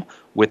home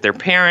with their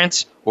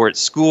parents or at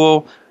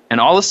school, and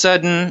all of a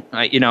sudden,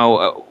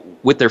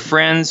 with their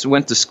friends,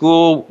 went to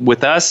school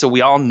with us, so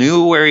we all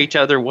knew where each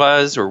other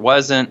was or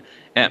wasn't,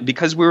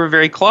 because we were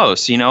very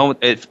close.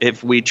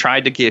 If we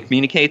tried to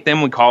communicate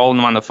them, we called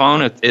them on the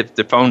phone. If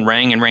the phone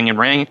rang and rang and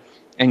rang,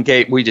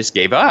 we just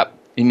gave up.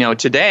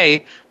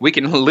 Today we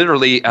can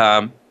literally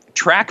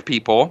track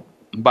people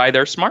by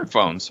their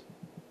smartphones,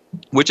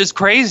 which is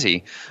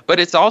crazy, but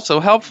it's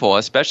also helpful,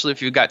 especially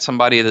if you've got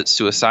somebody that's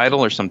suicidal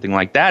or something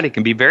like that. It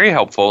can be very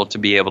helpful to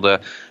be able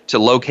to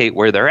locate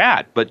where they're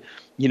at. But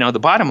the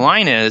bottom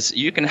line is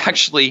you can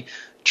actually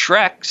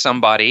track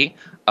somebody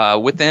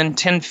within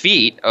 10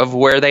 feet of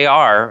where they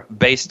are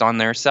based on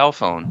their cell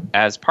phone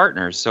as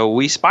partners. So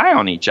we spy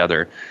on each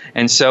other.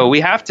 And so we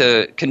have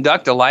to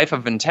conduct a life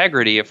of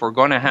integrity if we're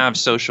going to have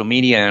social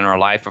media in our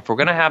life. If we're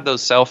going to have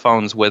those cell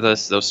phones with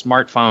us, those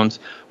smartphones,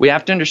 we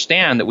have to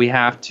understand that we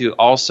have to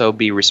also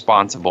be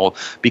responsible,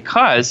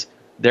 because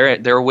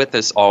they're with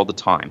us all the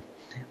time.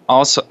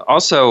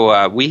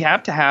 Also, we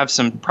have to have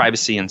some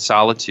privacy and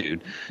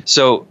solitude.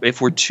 So if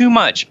we're too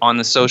much on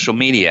the social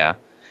media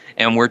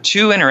and we're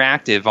too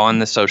interactive on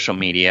the social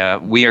media,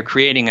 we are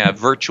creating a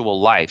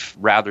virtual life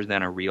rather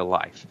than a real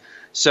life.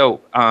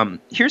 So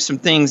here's some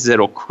things that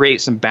will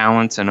create some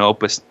balance and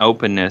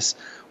openness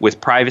with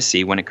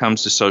privacy when it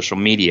comes to social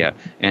media.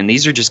 And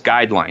these are just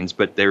guidelines,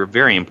 but they're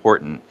very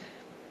important.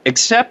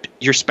 Accept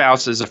your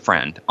spouse as a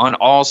friend on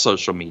all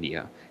social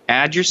media.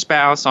 Add your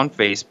spouse on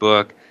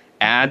Facebook.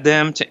 Add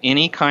them to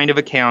any kind of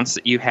accounts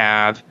that you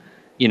have,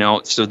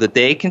 so that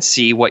they can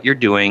see what you're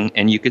doing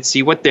and you can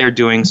see what they're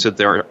doing, so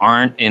there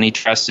aren't any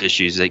trust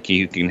issues. That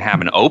you can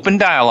have an open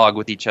dialogue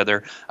with each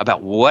other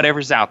about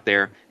whatever's out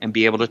there and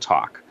be able to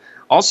talk.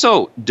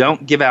 Also,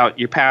 don't give out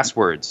your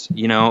passwords.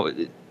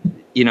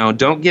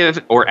 Don't give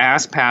or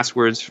ask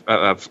passwords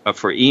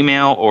for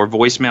email or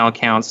voicemail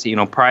accounts.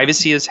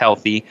 Privacy is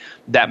healthy.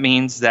 That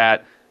means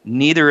that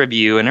neither of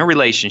you in a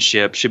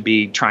relationship should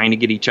be trying to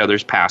get each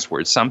other's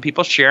passwords. Some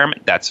people share them.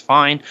 That's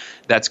fine.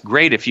 That's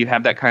great if you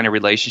have that kind of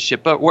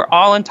relationship. But we're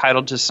all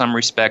entitled to some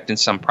respect and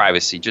some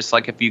privacy. Just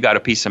like if you got a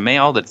piece of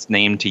mail that's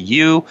named to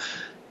you,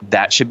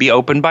 that should be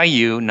opened by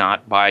you,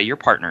 not by your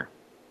partner.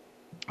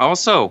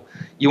 Also,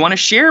 you want to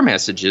share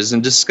messages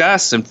and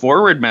discuss and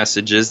forward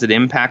messages that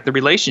impact the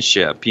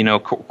relationship.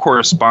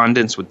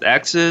 Correspondence with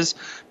exes,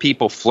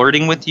 people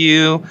flirting with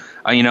you.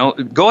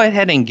 Go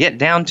ahead and get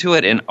down to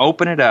it and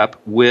open it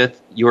up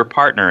with your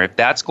partner. If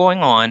that's going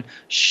on,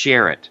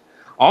 share it.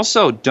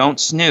 Also, don't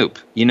snoop.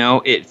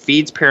 It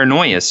feeds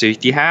paranoia. So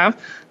if you have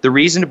the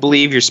reason to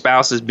believe your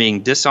spouse is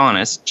being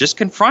dishonest, just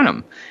confront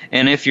them.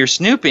 And if you're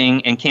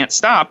snooping and can't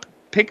stop,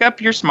 pick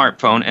up your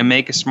smartphone and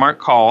make a smart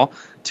call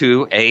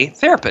to a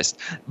therapist.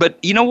 But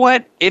you know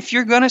what? If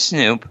you're going to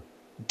snoop,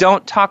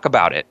 don't talk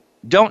about it.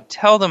 Don't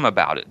tell them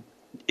about it.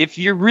 if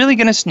you're really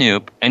going to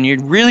snoop and you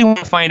really want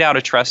to find out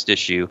a trust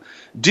issue,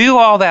 do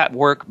all that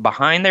work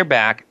behind their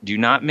back. Do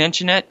not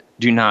mention it.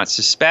 Do not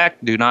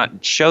suspect. Do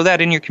not show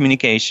that in your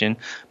communication.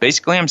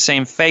 Basically, I'm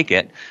saying fake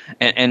it.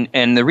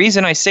 And the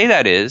reason I say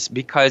that is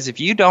because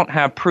if you don't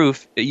have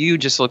proof, you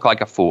just look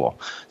like a fool.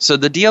 So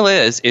the deal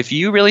is, if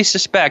you really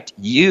suspect,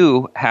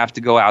 you have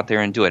to go out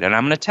there and do it. And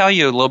I'm going to tell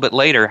you a little bit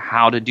later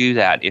how to do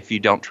that if you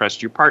don't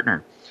trust your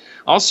partner.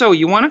 Also,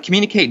 you want to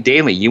communicate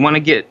daily. You want to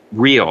get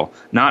real,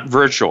 not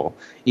virtual.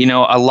 You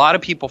know, a lot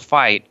of people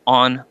fight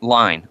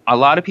online. A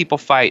lot of people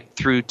fight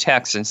through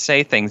text and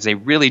say things they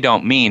really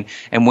don't mean.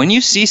 And when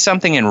you see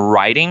something in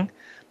writing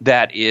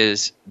that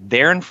is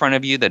there in front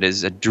of you, that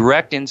is a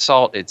direct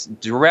insult, it's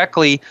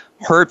directly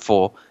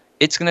hurtful,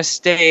 it's going to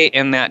stay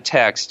in that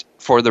text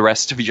for the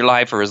rest of your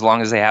life or as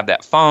long as they have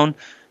that phone.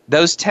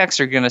 Those texts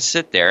are going to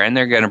sit there, and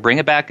they're going to bring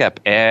it back up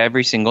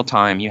every single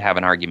time you have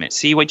an argument.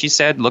 See what you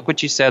said, look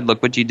what you said,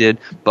 look what you did,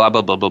 blah,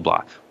 blah, blah, blah,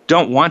 blah.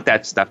 Don't want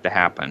that stuff to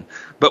happen.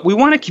 But we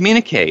want to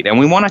communicate, and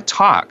we want to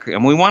talk,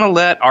 and we want to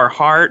let our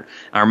heart,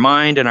 our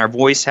mind, and our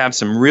voice have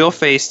some real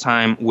face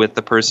time with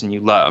the person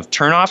you love.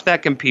 Turn off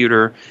that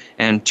computer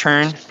and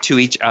turn to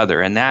each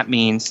other, and that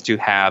means to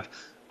have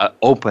an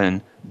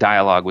open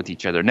dialogue with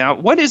each other. Now,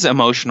 what is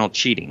emotional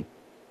cheating?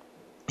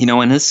 You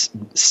know, in this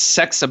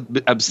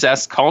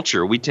sex-obsessed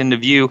culture, we tend to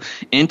view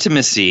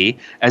intimacy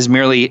as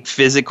merely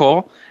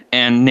physical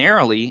and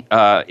narrowly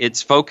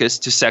it's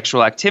focused to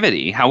sexual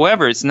activity.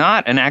 However, it's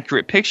not an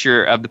accurate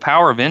picture of the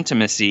power of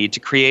intimacy to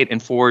create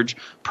and forge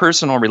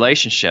personal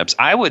relationships.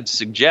 I would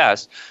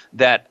suggest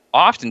that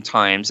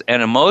oftentimes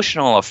an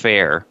emotional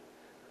affair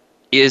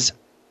is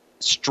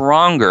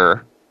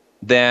stronger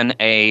than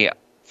a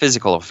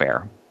physical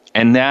affair.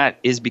 And that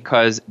is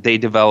because they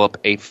develop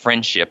a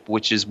friendship,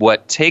 which is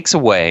what takes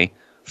away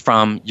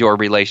from your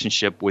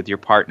relationship with your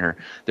partner.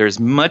 There's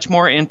much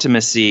more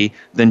intimacy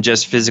than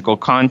just physical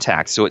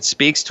contact. So it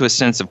speaks to a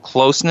sense of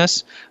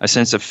closeness, a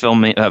sense of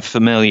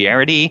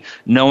familiarity,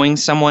 knowing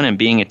someone and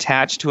being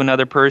attached to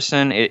another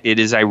person. It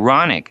is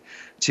ironic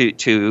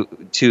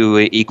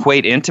to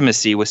equate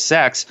intimacy with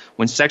sex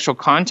when sexual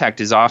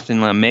contact is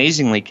often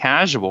amazingly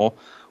casual,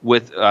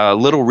 with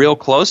little real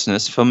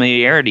closeness,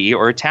 familiarity,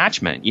 or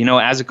attachment. You know,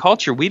 as a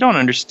culture, we don't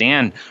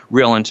understand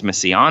real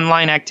intimacy.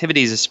 Online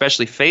activities,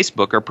 especially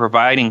Facebook, are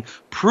providing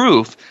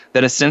proof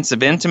that a sense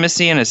of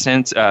intimacy and a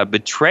sense of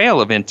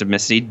betrayal of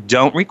intimacy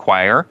don't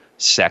require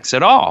sex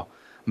at all,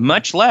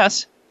 much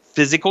less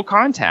physical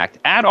contact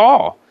at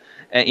all.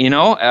 You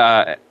know,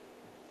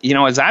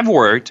 as I've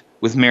worked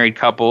with married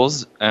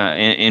couples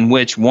in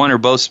which one or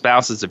both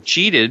spouses have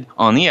cheated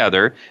on the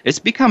other, it's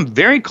become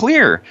very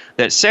clear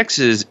that sex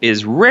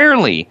is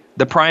rarely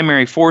the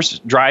primary force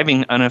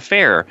driving an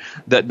affair.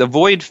 The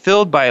void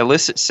filled by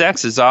illicit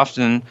sex is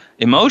often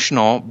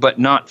emotional but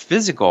not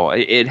physical.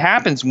 It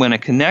happens when a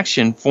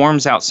connection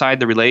forms outside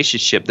the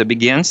relationship that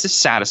begins to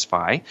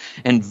satisfy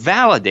and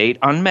validate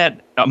unmet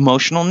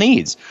emotional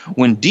needs.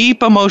 When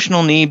deep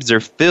emotional needs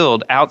are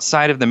filled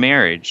outside of the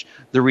marriage,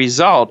 the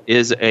result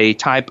is a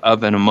type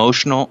of an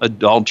emotional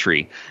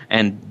adultery.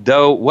 And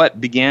though what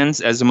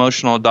begins as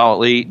emotional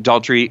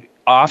adultery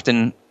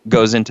often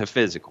goes into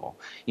physical.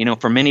 You know,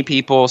 for many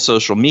people,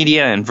 social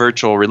media and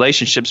virtual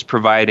relationships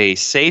provide a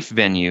safe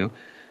venue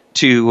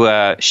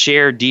to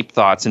share deep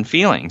thoughts and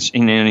feelings.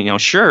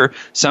 Sure,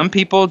 some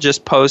people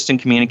just post and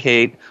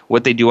communicate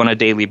what they do on a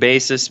daily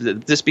basis.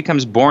 This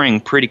becomes boring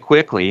pretty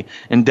quickly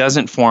and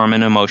doesn't form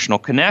an emotional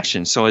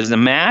connection. So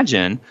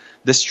imagine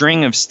the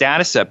string of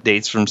status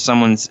updates from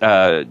someone's,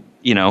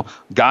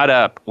 got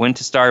up, went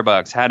to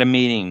Starbucks, had a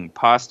meeting,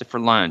 pasta for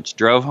lunch,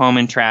 drove home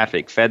in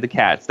traffic, fed the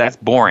cats. That's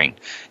boring.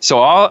 So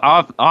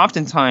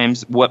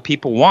oftentimes what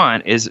people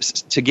want is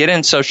to get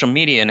in social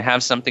media and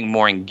have something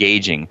more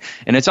engaging.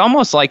 And it's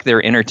almost like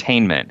their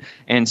entertainment.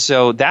 And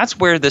so that's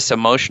where this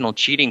emotional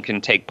cheating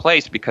can take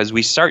place, because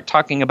we start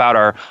talking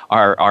about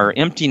our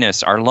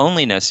emptiness, our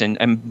loneliness.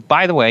 And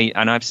by the way,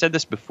 and I've said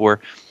this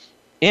before,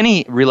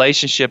 any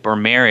relationship or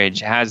marriage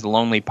has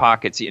lonely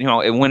pockets. You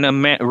know, when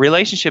a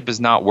relationship is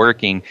not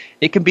working,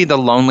 it can be the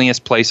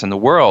loneliest place in the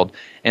world.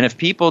 And if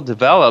people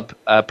develop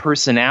a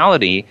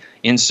personality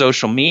in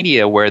social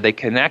media where they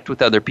connect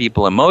with other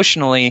people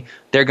emotionally,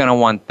 they're going to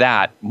want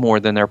that more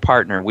than their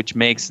partner, which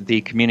makes the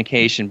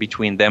communication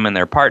between them and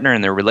their partner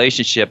and their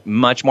relationship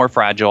much more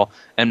fragile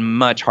and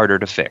much harder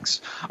to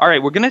fix. All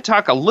right, we're going to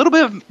talk a little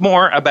bit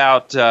more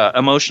about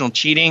emotional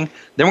cheating.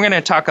 Then we're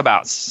going to talk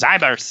about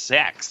cyber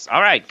sex. All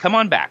right, come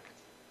on back.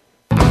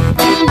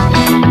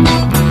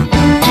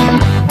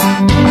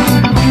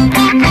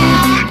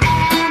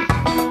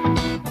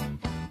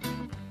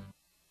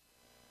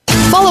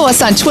 Follow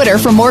us on Twitter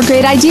for more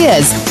great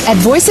ideas at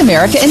Voice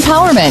America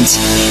Empowerment.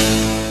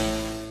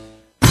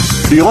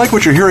 Do you like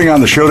what you're hearing on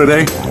the show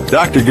today?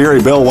 Dr.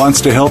 Gary Bell wants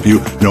to help you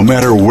no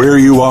matter where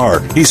you are.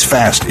 He's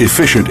fast,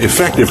 efficient,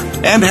 effective,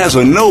 and has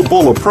a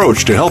no-bull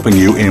approach to helping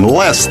you in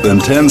less than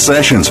 10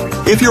 sessions.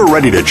 If you're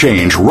ready to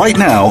change right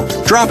now,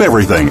 drop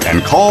everything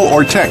and call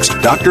or text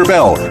Dr.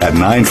 Bell at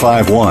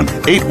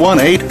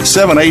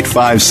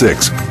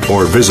 951-818-7856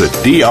 or visit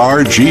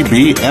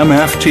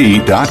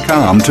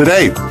drgbmft.com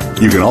today.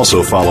 You can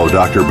also follow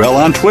Dr. Bell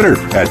on Twitter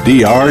at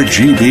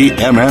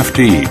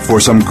drgbmft for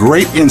some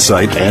great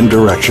insight and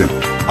direction.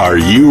 Are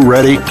you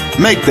ready?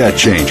 Make that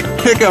change.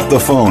 Pick up the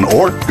phone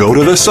or go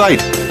to the site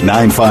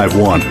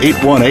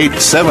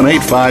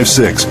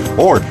 951-818-7856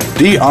 or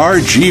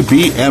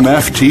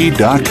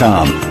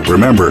drgbmft.com.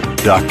 Remember,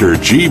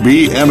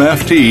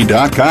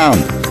 drgbmft.com.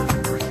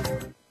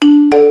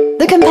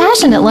 The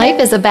Compassionate Life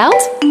is about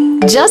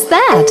just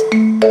that.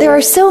 There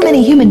are so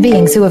many human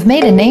beings who have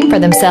made a name for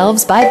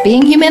themselves by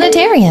being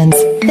humanitarians.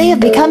 They have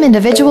become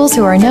individuals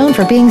who are known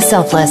for being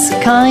selfless,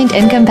 kind,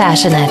 and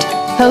compassionate.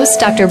 Host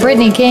Dr.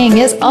 Brittany King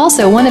is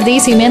also one of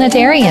these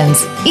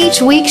humanitarians.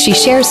 Each week she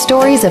shares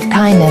stories of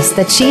kindness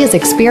that she has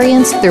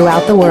experienced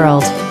throughout the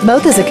world,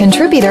 both as a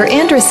contributor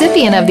and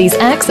recipient of these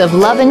acts of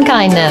love and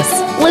kindness.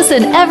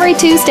 Listen every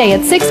Tuesday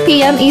at 6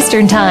 p.m.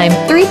 Eastern Time,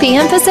 3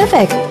 p.m.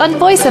 Pacific on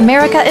Voice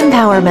America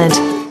Empowerment.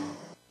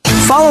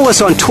 Follow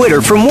us on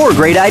Twitter for more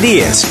great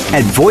ideas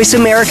at Voice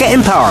America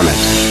Empowerment.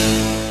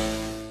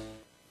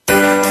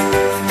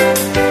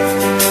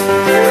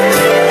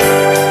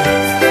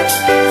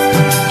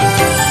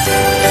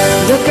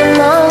 Look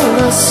among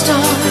the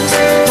stars,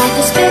 life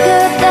is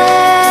bigger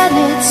than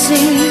it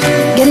seems.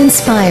 Get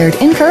inspired,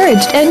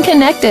 encouraged, and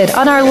connected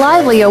on our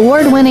lively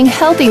award-winning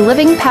Healthy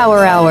Living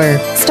Power Hour.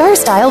 Star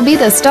Style Be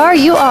the Star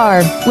You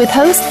Are with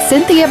hosts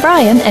Cynthia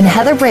Bryan and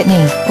Heather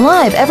Brittany.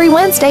 Live every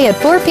Wednesday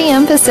at 4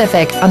 p.m.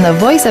 Pacific on the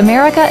Voice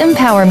America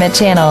Empowerment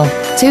Channel.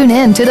 Tune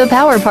in to the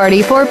Power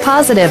Party for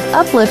positive,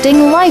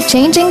 uplifting,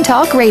 life-changing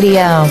talk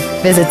radio.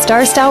 Visit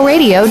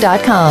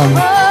starstyleradio.com. Oh,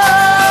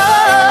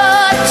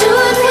 do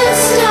it with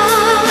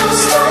style,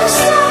 star,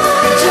 star.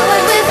 Do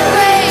it with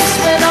grace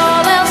when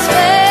all else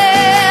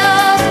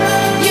fails.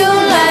 You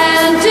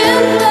land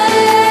in place.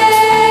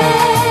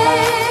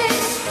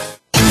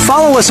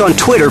 Follow us on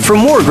Twitter for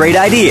more great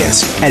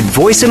ideas at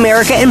Voice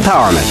America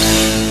Empowerment.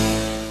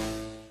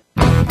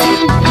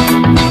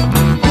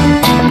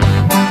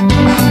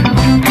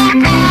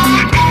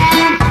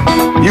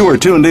 You are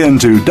tuned in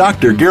to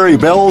Dr. Gary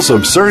Bell's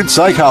Absurd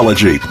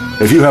Psychology.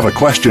 If you have a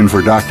question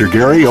for Dr.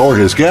 Gary or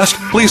his guest,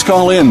 please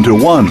call in to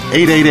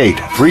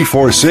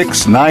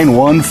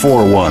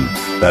 1-888-346-9141.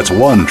 That's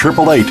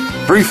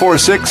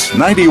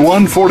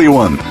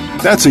 1-888-346-9141.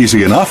 That's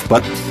easy enough,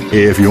 but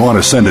if you want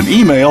to send an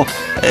email,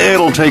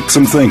 it'll take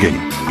some thinking.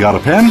 Got a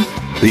pen?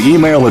 The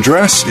email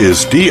address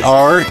is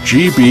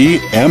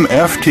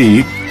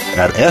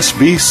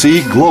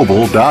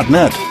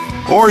drgbmft@sbcglobal.net.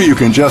 Or you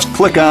can just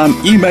click on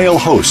Email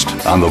Host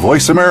on the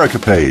Voice America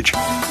page.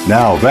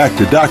 Now back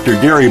to Dr.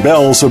 Gary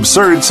Bell's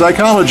Absurd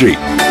Psychology.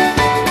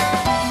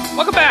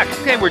 Welcome back.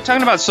 Okay, we're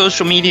talking about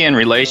social media and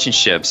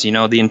relationships. You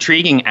know, the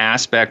intriguing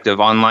aspect of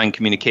online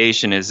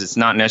communication is it's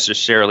not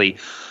necessarily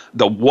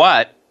the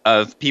what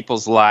of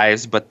people's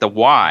lives, but the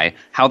why,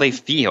 how they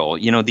feel.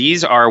 You know,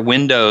 these are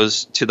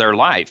windows to their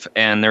life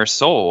and their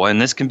soul,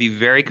 and this can be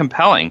very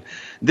compelling.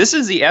 This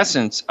is the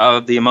essence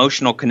of the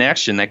emotional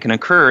connection that can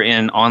occur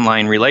in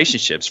online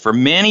relationships. For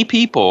many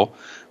people,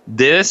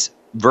 this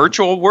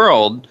virtual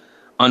world,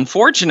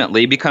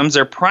 unfortunately, becomes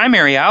their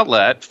primary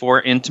outlet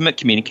for intimate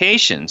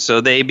communication.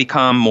 So they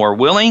become more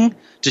willing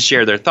to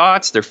share their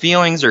thoughts, their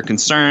feelings, their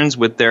concerns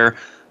with their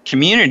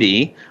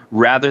community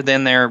rather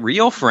than their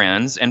real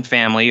friends and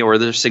family or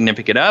their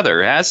significant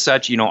other. As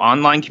such, you know,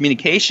 online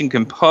communication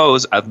can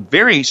pose a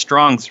very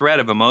strong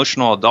threat of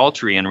emotional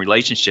adultery in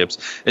relationships,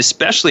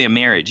 especially a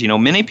marriage. You know,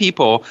 many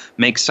people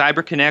make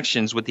cyber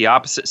connections with the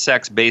opposite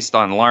sex based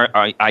on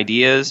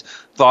ideas,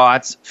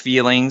 thoughts,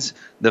 feelings,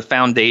 the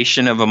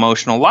foundation of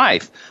emotional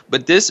life.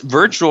 But this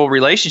virtual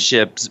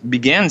relationships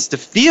begins to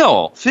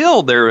fill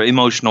their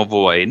emotional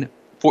void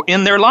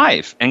in their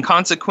life, and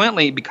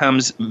consequently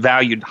becomes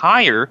valued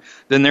higher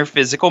than their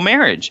physical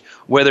marriage.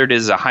 Whether it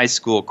is a high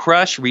school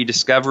crush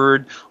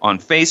rediscovered on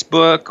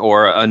Facebook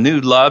or a new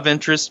love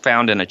interest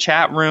found in a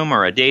chat room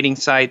or a dating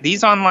site,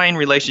 these online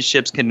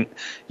relationships can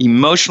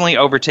emotionally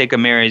overtake a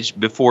marriage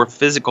before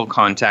physical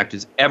contact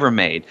is ever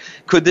made.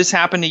 Could this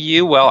happen to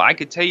you? Well, I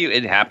could tell you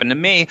it happened to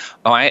me.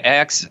 My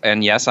ex,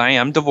 and yes, I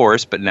am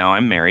divorced, but now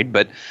I'm married,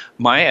 but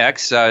my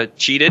ex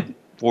cheated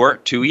for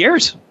 2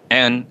 years.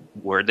 And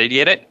where'd they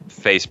get it?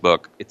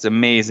 Facebook. It's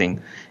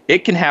amazing.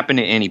 It can happen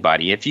to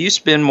anybody. If you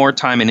spend more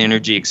time and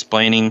energy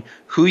explaining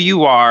who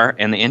you are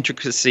and the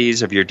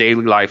intricacies of your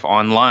daily life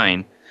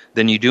online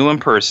than you do in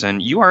person,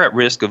 you are at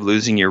risk of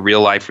losing your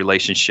real life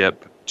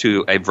relationship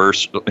to a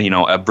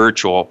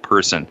virtual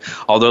person.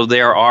 Although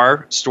there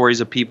are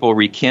stories of people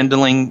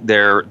rekindling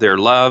their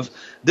love,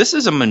 this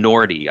is a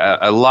minority.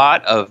 A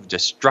lot of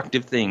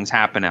destructive things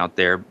happen out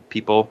there.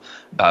 People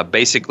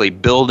basically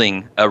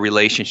building a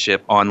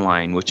relationship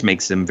online, which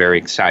makes them very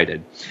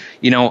excited.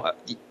 You know,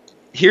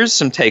 here's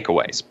some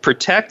takeaways.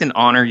 Protect and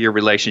honor your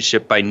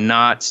relationship by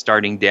not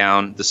starting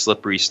down the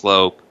slippery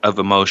slope of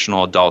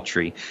emotional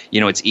adultery.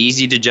 It's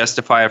easy to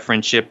justify a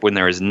friendship when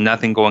there is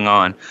nothing going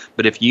on.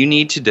 But if you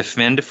need to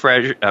defend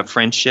a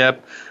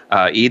friendship,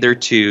 either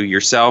to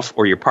yourself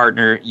or your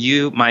partner,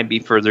 you might be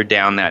further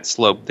down that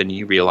slope than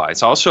you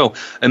realize. Also,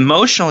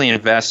 emotionally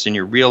invest in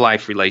your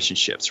real-life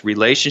relationships.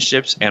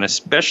 Relationships, and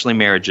especially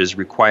marriages,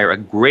 require a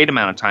great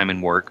amount of time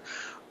and work.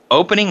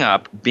 Opening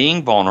up,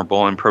 being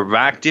vulnerable, and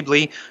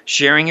proactively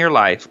sharing your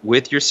life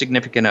with your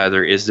significant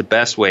other is the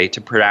best way to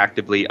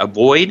proactively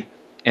avoid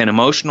an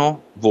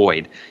emotional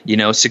void.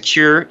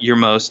 Secure your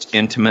most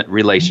intimate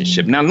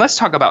relationship. Now, let's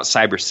talk about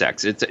cyber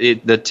sex.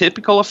 The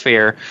typical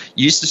affair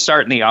used to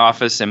start in the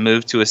office and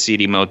move to a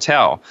seedy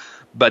motel.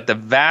 But the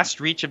vast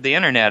reach of the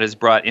internet has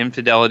brought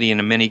infidelity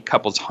into many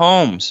couples'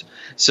 homes.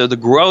 So the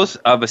growth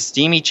of a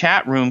steamy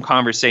chat room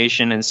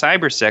conversation and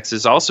cyber sex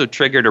has also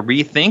triggered a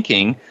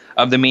rethinking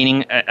of the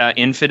meaning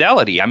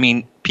infidelity. I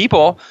mean,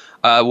 people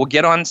will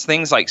get on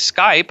things like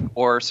Skype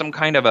or some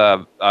kind of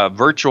a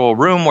virtual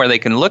room where they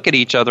can look at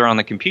each other on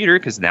the computer,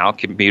 because now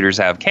computers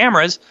have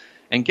cameras.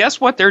 And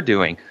guess what they're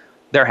doing?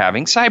 They're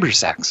having cyber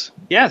sex.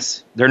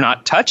 Yes, they're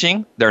not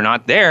touching, they're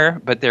not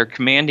there, but they're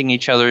commanding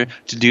each other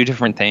to do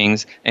different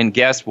things. And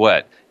guess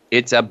what?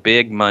 It's a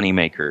big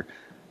moneymaker.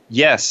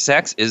 Yes,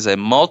 sex is a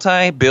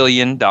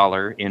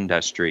multi-billion-dollar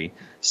industry.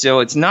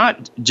 So it's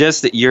not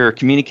just that you're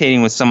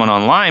communicating with someone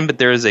online, but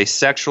there is a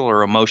sexual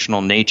or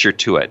emotional nature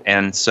to it.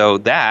 And so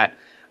that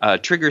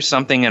triggers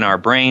something in our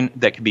brain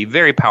that can be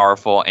very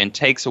powerful and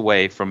takes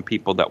away from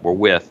people that we're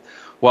with.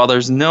 While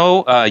there's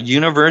no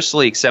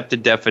universally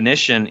accepted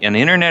definition, an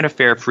internet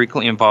affair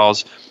frequently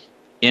involves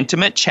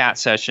intimate chat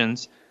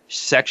sessions,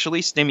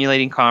 sexually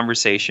stimulating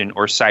conversation,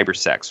 or cyber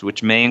sex,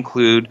 which may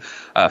include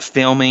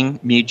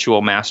filming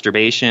mutual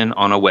masturbation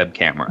on a web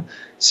camera.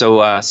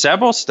 So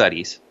several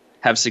studies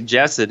have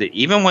suggested that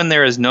even when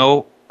there is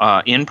no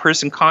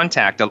in-person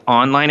contact,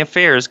 online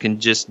affairs can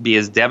just be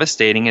as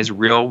devastating as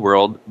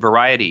real-world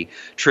variety,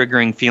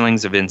 triggering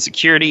feelings of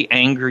insecurity,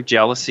 anger,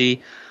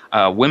 jealousy.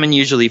 Women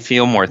usually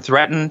feel more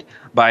threatened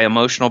by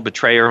emotional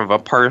betrayal of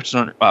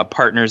a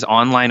partner's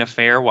online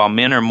affair, while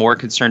men are more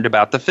concerned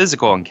about the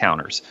physical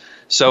encounters.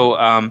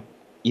 So,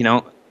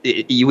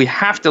 we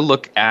have to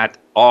look at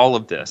all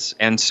of this.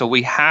 And so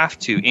we have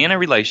to, in a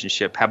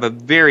relationship, have a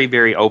very,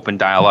 very open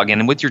dialogue.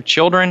 And with your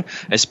children,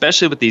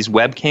 especially with these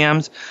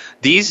webcams,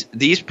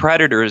 these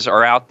predators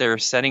are out there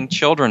setting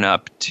children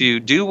up to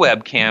do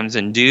webcams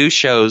and do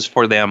shows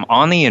for them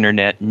on the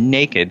internet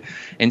naked.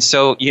 And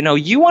so,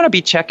 you want to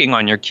be checking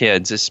on your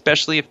kids,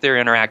 especially if they're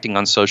interacting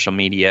on social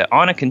media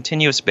on a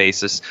continuous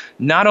basis,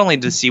 not only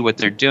to see what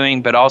they're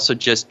doing, but also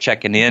just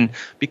checking in,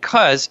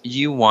 because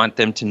you want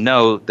them to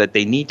know that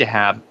they need to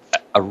have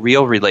a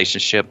real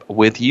relationship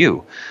with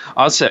you.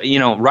 Also,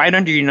 right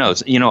under your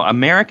nose,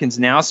 Americans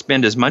now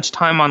spend as much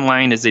time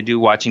online as they do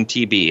watching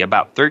TV,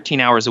 about 13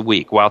 hours a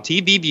week. While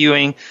TV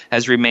viewing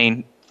has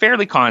remained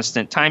fairly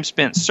constant, time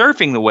spent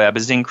surfing the web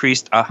has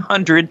increased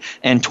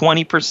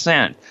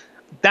 120%.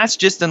 That's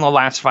just in the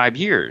last 5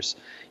 years.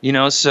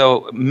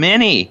 So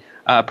many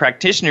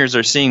practitioners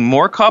are seeing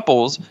more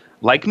couples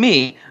like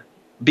me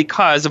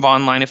because of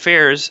online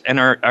affairs, and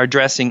are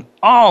addressing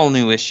all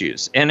new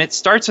issues. And it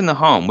starts in the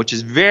home, which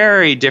is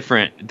very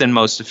different than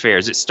most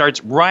affairs. It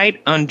starts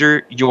right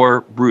under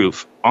your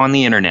roof on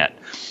the internet.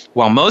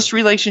 While most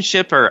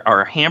relationships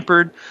are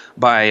hampered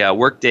by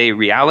workday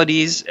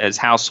realities as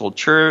household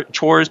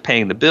chores,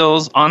 paying the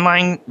bills,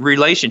 online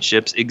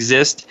relationships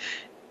exist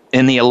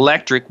in the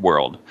electric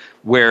world,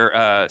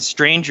 where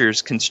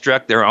strangers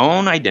construct their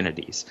own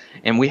identities.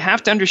 And we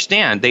have to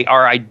understand they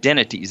are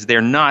identities.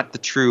 They're not the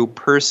true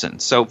person.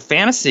 So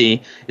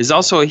fantasy is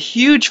also a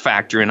huge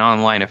factor in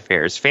online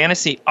affairs.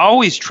 Fantasy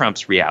always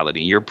trumps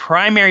reality. Your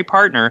primary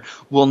partner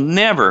will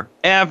never,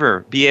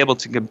 ever be able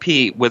to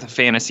compete with a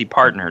fantasy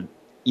partner.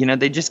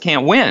 They just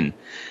can't win.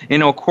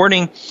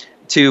 According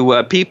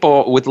to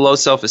people with low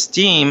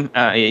self-esteem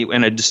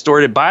and a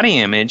distorted body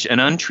image, an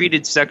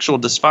untreated sexual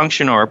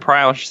dysfunction or a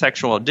prior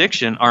sexual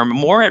addiction are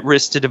more at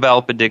risk to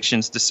develop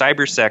addictions to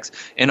cyber sex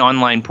and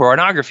online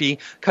pornography,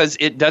 because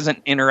it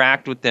doesn't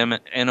interact with them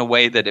in a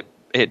way that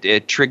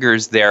it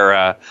triggers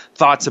their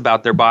thoughts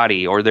about their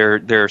body or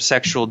their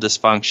sexual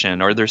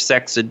dysfunction or their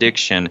sex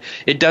addiction.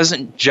 It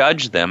doesn't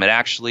judge them. It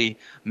actually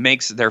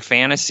makes their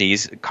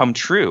fantasies come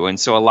true. And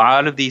so a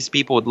lot of these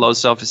people with low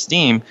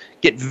self-esteem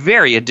get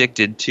very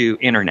addicted to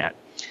internet.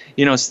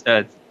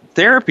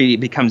 Therapy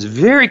becomes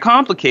very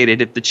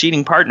complicated if the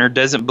cheating partner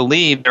doesn't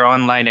believe their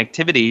online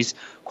activities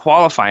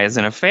qualify as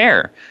an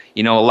affair.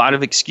 A lot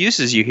of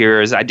excuses you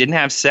hear is, I didn't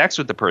have sex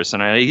with the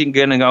person. I ain't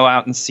going to go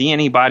out and see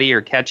anybody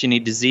or catch any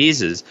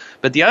diseases.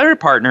 But the other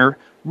partner,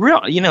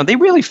 they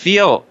really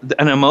feel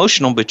an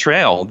emotional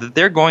betrayal, that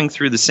they're going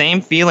through the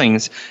same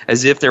feelings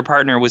as if their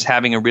partner was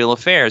having a real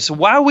affair. So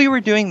while we were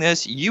doing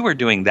this, you were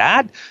doing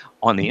that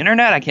on the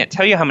internet. I can't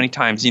tell you how many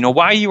times,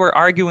 while you were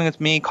arguing with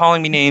me,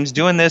 calling me names,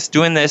 doing this,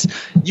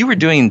 you were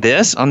doing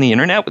this on the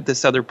internet with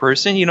this other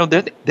person.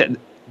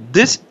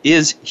 This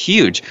is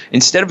huge.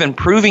 Instead of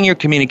improving your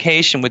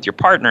communication with your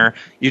partner,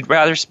 you'd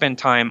rather spend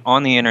time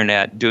on the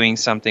internet doing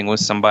something with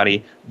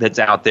somebody that's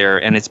out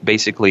there, and it's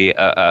basically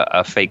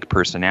a fake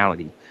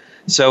personality.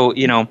 So,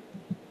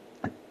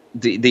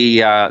 the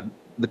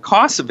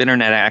costs of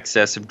internet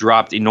access have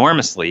dropped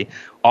enormously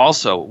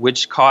also,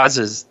 which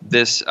causes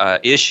this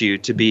issue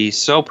to be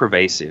so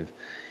pervasive.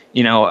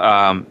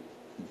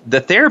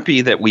 The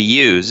therapy that we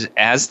use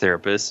as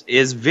therapists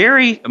is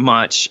very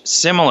much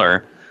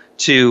similar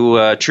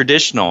to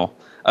traditional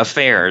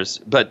affairs,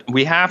 but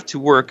we have to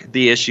work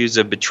the issues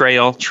of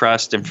betrayal,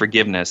 trust, and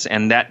forgiveness,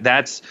 and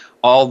that's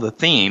all the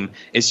theme.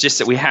 It's just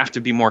that we have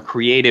to be more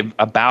creative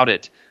about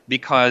it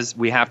because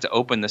we have to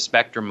open the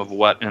spectrum of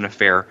what an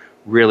affair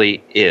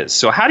really is.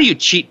 So how do you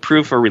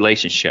cheat-proof a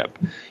relationship?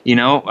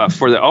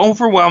 For the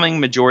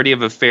overwhelming majority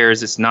of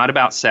affairs, it's not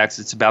about sex,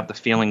 it's about the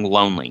feeling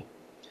lonely.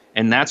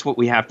 And that's what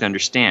we have to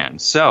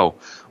understand. So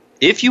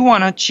if you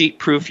want to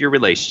cheat-proof your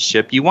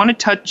relationship, you want to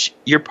touch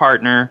your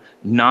partner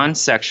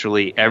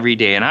non-sexually every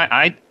day. And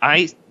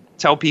I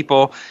tell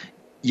people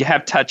you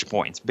have touch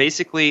points.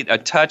 Basically, a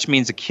touch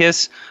means a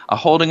kiss, a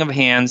holding of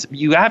hands.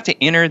 You have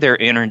to enter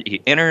their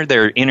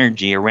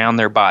energy around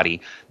their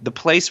body, the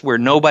place where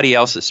nobody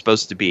else is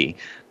supposed to be.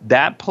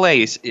 That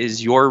place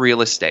is your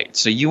real estate.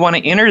 So you want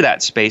to enter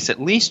that space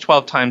at least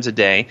 12 times a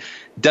day.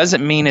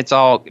 Doesn't mean it's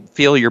all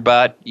feel your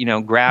butt,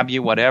 grab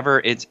you,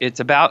 whatever. It's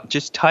about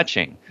just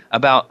touching,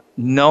 about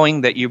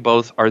knowing that you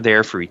both are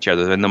there for each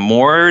other. And the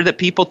more that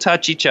people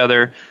touch each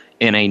other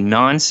in a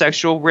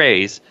non-sexual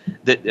way,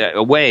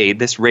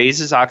 this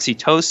raises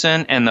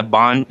oxytocin and the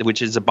bond,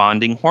 which is a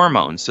bonding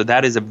hormone. So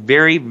that is a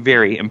very,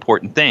 very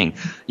important thing.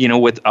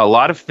 With a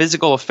lot of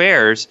physical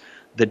affairs,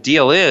 the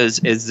deal is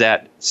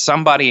that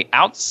somebody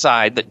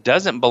outside that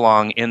doesn't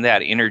belong in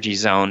that energy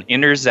zone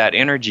enters that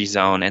energy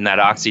zone, and that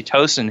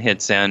oxytocin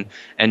hits in,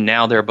 and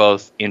now they're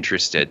both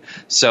interested.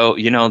 So,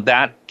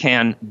 that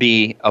can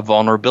be a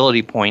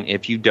vulnerability point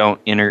if you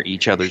don't enter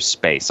each other's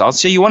space.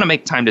 Also, you want to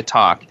make time to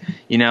talk.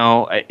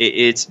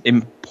 It's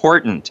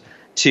important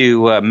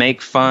to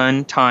make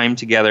fun time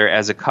together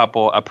as a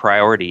couple a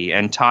priority.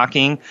 And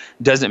talking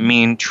doesn't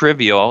mean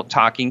trivial.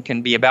 Talking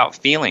can be about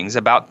feelings,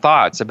 about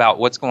thoughts, about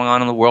what's going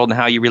on in the world and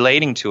how you're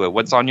relating to it,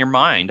 what's on your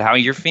mind, how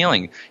you're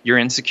feeling, your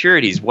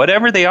insecurities,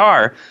 whatever they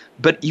are.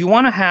 But you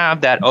want to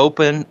have that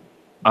open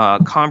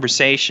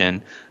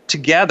conversation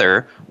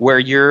together where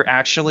you're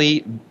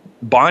actually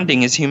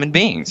bonding as human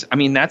beings. I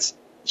mean, that's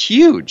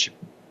huge.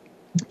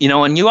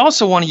 And you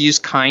also want to use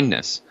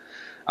kindness.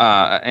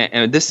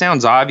 And this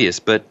sounds obvious,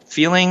 but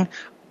feeling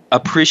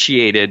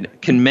appreciated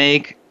can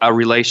make a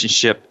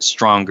relationship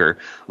stronger.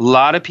 A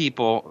lot of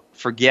people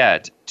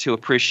forget to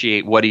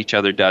appreciate what each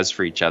other does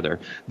for each other.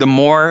 The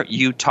more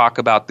you talk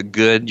about the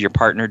good your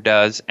partner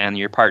does and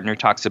your partner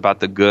talks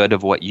about the good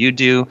of what you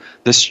do,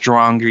 the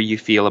stronger you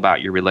feel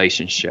about your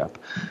relationship.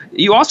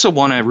 You also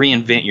want to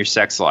reinvent your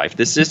sex life.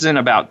 This isn't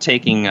about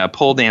taking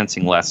pole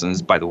dancing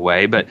lessons, by the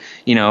way, but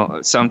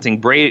something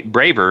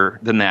braver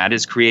than that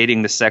is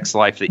creating the sex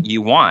life that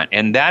you want,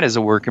 and that is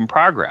a work in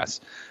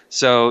progress.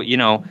 So,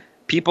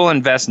 people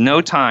invest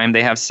no time.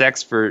 They have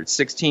sex for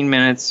 16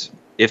 minutes,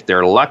 if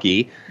they're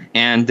lucky,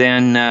 and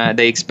then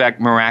they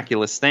expect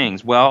miraculous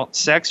things. Well,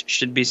 sex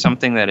should be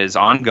something that is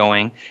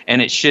ongoing,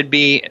 and it should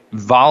be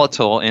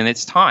volatile in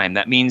its time.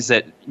 That means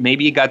that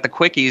maybe you got the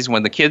quickies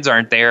when the kids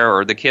aren't there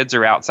or the kids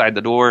are outside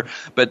the door,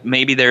 but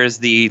maybe there's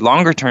the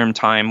longer-term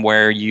time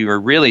where you are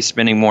really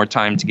spending more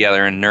time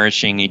together and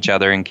nourishing each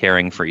other and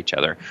caring for each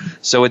other.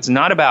 So it's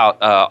not about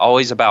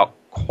always about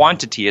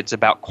quantity, it's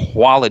about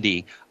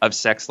quality of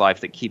sex life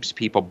that keeps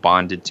people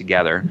bonded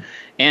together.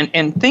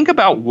 And think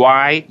about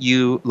why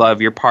you love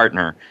your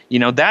partner.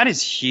 That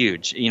is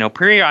huge.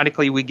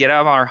 Periodically we get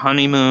out of our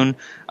honeymoon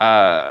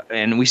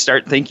and we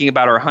start thinking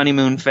about our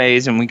honeymoon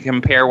phase, and we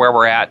compare where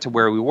we're at to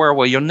where we were.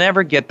 Well, you'll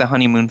never get the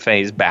honeymoon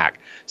phase back.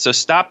 So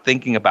stop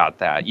thinking about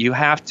that. You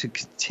have to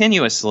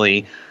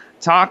continuously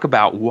talk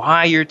about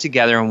why you're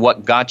together and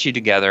what got you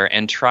together,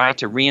 and try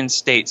to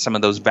reinstate some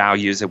of those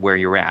values at where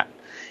you're at.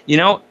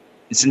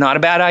 It's not a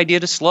bad idea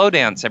to slow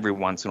dance every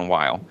once in a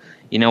while.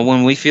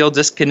 When we feel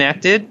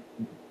disconnected,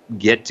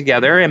 get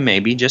together and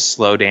maybe just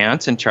slow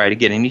dance and try to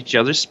get in each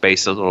other's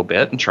space a little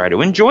bit and try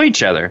to enjoy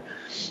each other.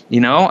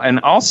 And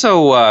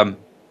also,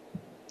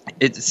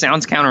 it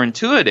sounds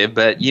counterintuitive,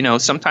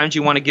 but, sometimes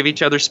you want to give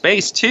each other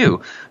space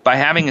too. By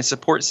having a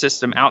support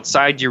system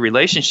outside your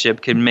relationship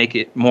can make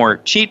it more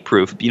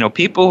cheat-proof.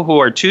 People who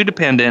are too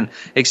dependent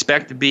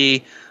expect to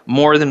be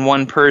more than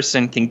one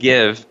person can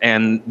give,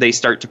 and they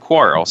start to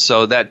quarrel.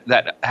 So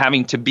that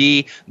having to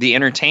be the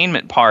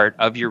entertainment part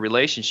of your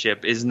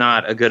relationship is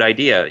not a good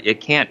idea.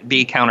 It can't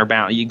be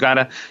counterbalanced. You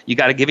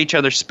gotta give each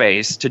other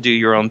space to do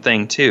your own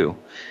thing too.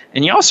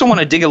 And you also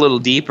want to dig a little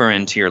deeper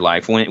into your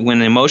life. When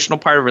the emotional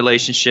part of a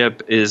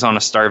relationship is on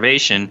a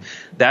starvation,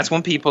 that's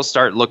when people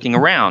start looking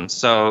around.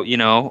 So,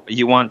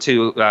 you want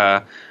to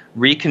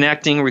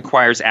reconnecting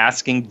requires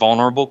asking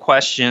vulnerable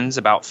questions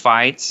about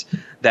fights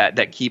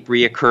that keep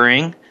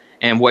reoccurring.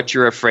 and what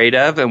you're afraid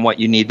of and what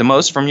you need the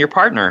most from your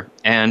partner.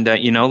 And,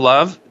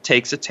 love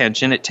takes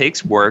attention. It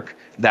takes work.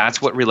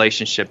 That's what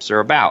relationships are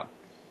about.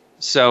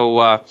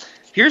 So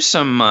here's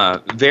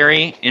some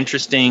very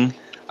interesting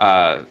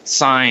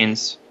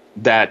signs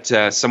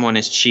that someone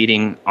is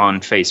cheating on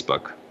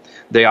Facebook.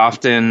 They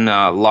often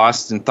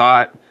lost in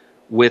thought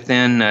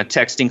within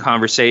texting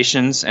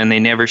conversations, and they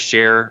never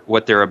share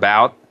what they're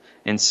about.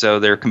 And so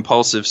their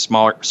compulsive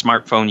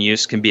smartphone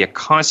use can be a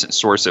constant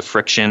source of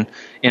friction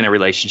in a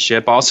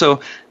relationship. Also,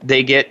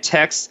 they get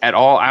texts at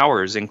all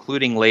hours,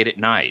 including late at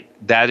night.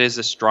 That is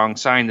a strong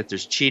sign that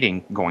there's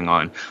cheating going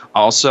on.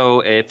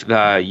 Also, if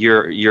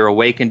you're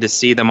awakened to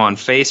see them on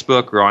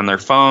Facebook or on their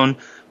phone,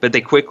 but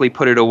they quickly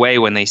put it away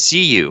when they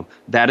see you,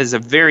 that is a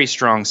very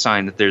strong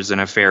sign that there's an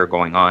affair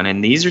going on.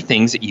 And these are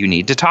things that you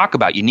need to talk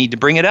about. You need to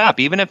bring it up.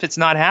 Even if it's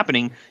not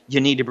happening,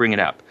 you need to bring it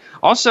up.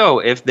 Also,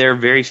 if they're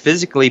very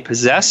physically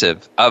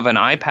possessive of an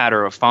iPad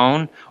or a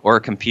phone or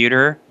a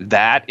computer,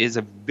 that is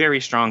a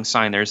very strong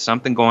sign there's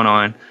something going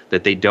on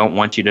that they don't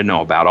want you to know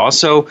about.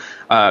 Also,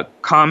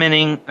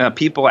 commenting,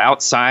 people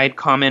outside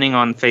commenting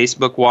on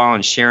Facebook wall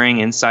and sharing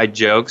inside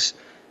jokes,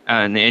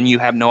 and you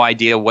have no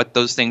idea what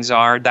those things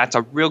are, that's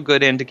a real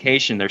good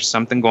indication there's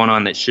something going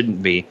on that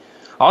shouldn't be.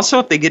 Also,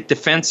 if they get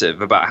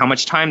defensive about how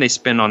much time they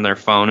spend on their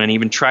phone and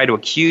even try to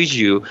accuse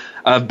you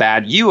of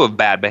bad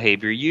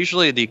behavior,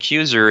 usually the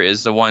accuser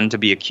is the one to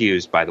be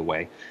accused, by the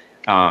way,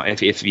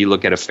 if you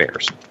look at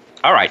affairs.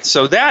 All right,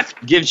 so that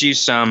gives you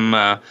some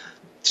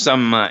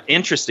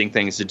interesting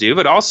things to do,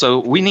 but also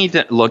we need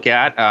to look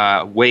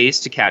at ways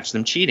to catch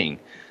them cheating.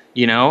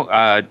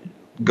 Go to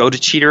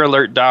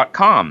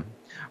cheateralert.com.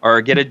 Or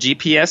get a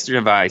GPS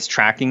device,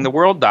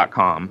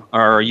 trackingtheworld.com,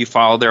 or you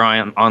follow their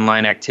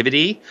online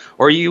activity,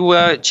 or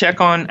you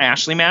check on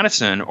Ashley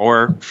Madison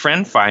or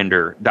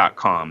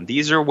friendfinder.com.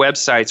 These are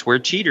websites where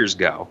cheaters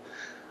go.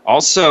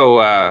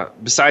 Also,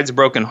 besides a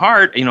broken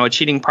heart, a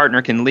cheating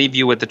partner can leave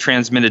you with a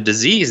transmitted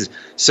disease.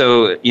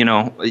 So,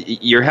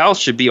 your health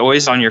should be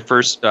always on your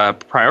first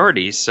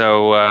priority.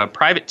 So,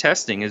 private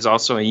testing is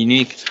also a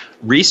unique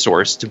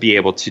resource to be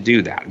able to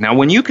do that. Now,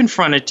 when you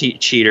confront a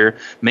cheater,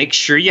 make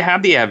sure you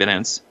have the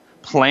evidence,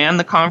 plan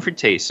the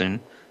confrontation,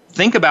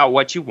 think about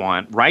what you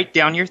want, write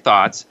down your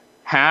thoughts,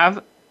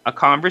 have a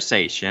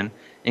conversation,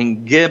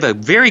 and give a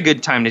very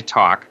good time to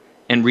talk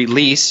and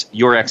release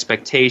your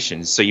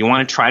expectations. So you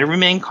want to try to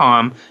remain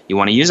calm, you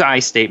want to use I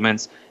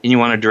statements, and you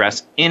want to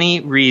address any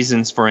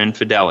reasons for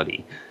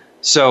infidelity.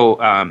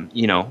 So,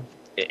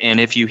 and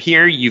if you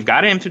hear you've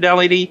got an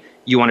infidelity,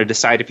 you want to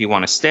decide if you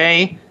want to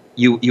stay,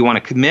 you want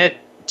to commit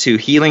to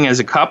healing as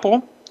a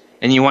couple,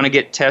 and you want to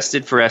get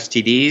tested for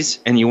STDs,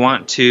 and you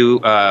want to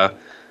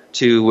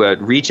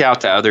reach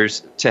out to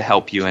others to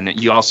help you. And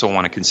you also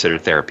want to consider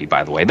therapy,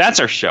 by the way.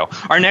 That's our show.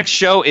 Our next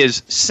show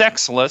is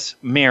Sexless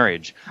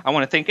Marriage. I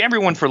want to thank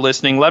everyone for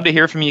listening. Love to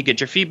hear from you. Get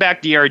your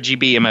feedback,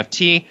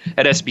 drgbmft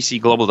at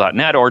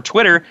sbcglobal.net or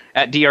Twitter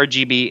at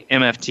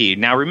drgbmft.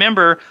 Now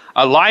remember,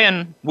 a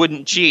lion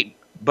wouldn't cheat,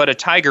 but a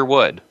tiger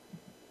would.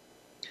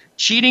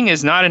 Cheating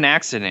is not an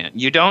accident.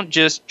 You don't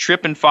just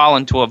trip and fall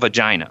into a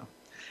vagina.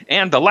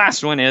 And the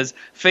last one is,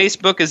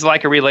 Facebook is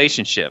like a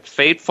relationship.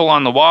 Faithful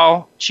on the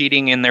wall,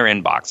 cheating in their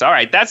inbox. All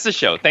right, that's the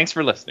show. Thanks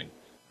for listening.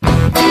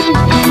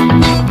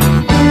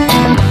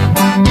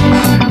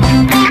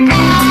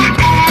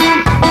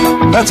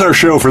 That's our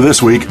show for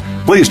this week.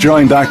 Please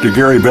join Dr.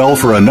 Gary Bell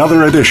for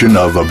another edition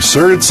of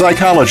Absurd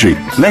Psychology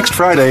next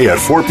Friday at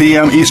 4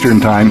 p.m. Eastern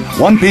Time,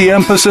 1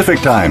 p.m. Pacific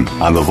Time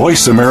on the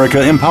Voice America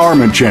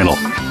Empowerment Channel.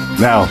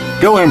 Now,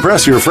 go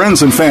impress your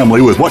friends and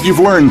family with what you've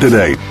learned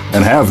today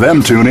and have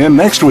them tune in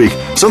next week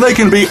so they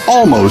can be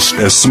almost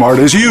as smart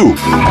as you.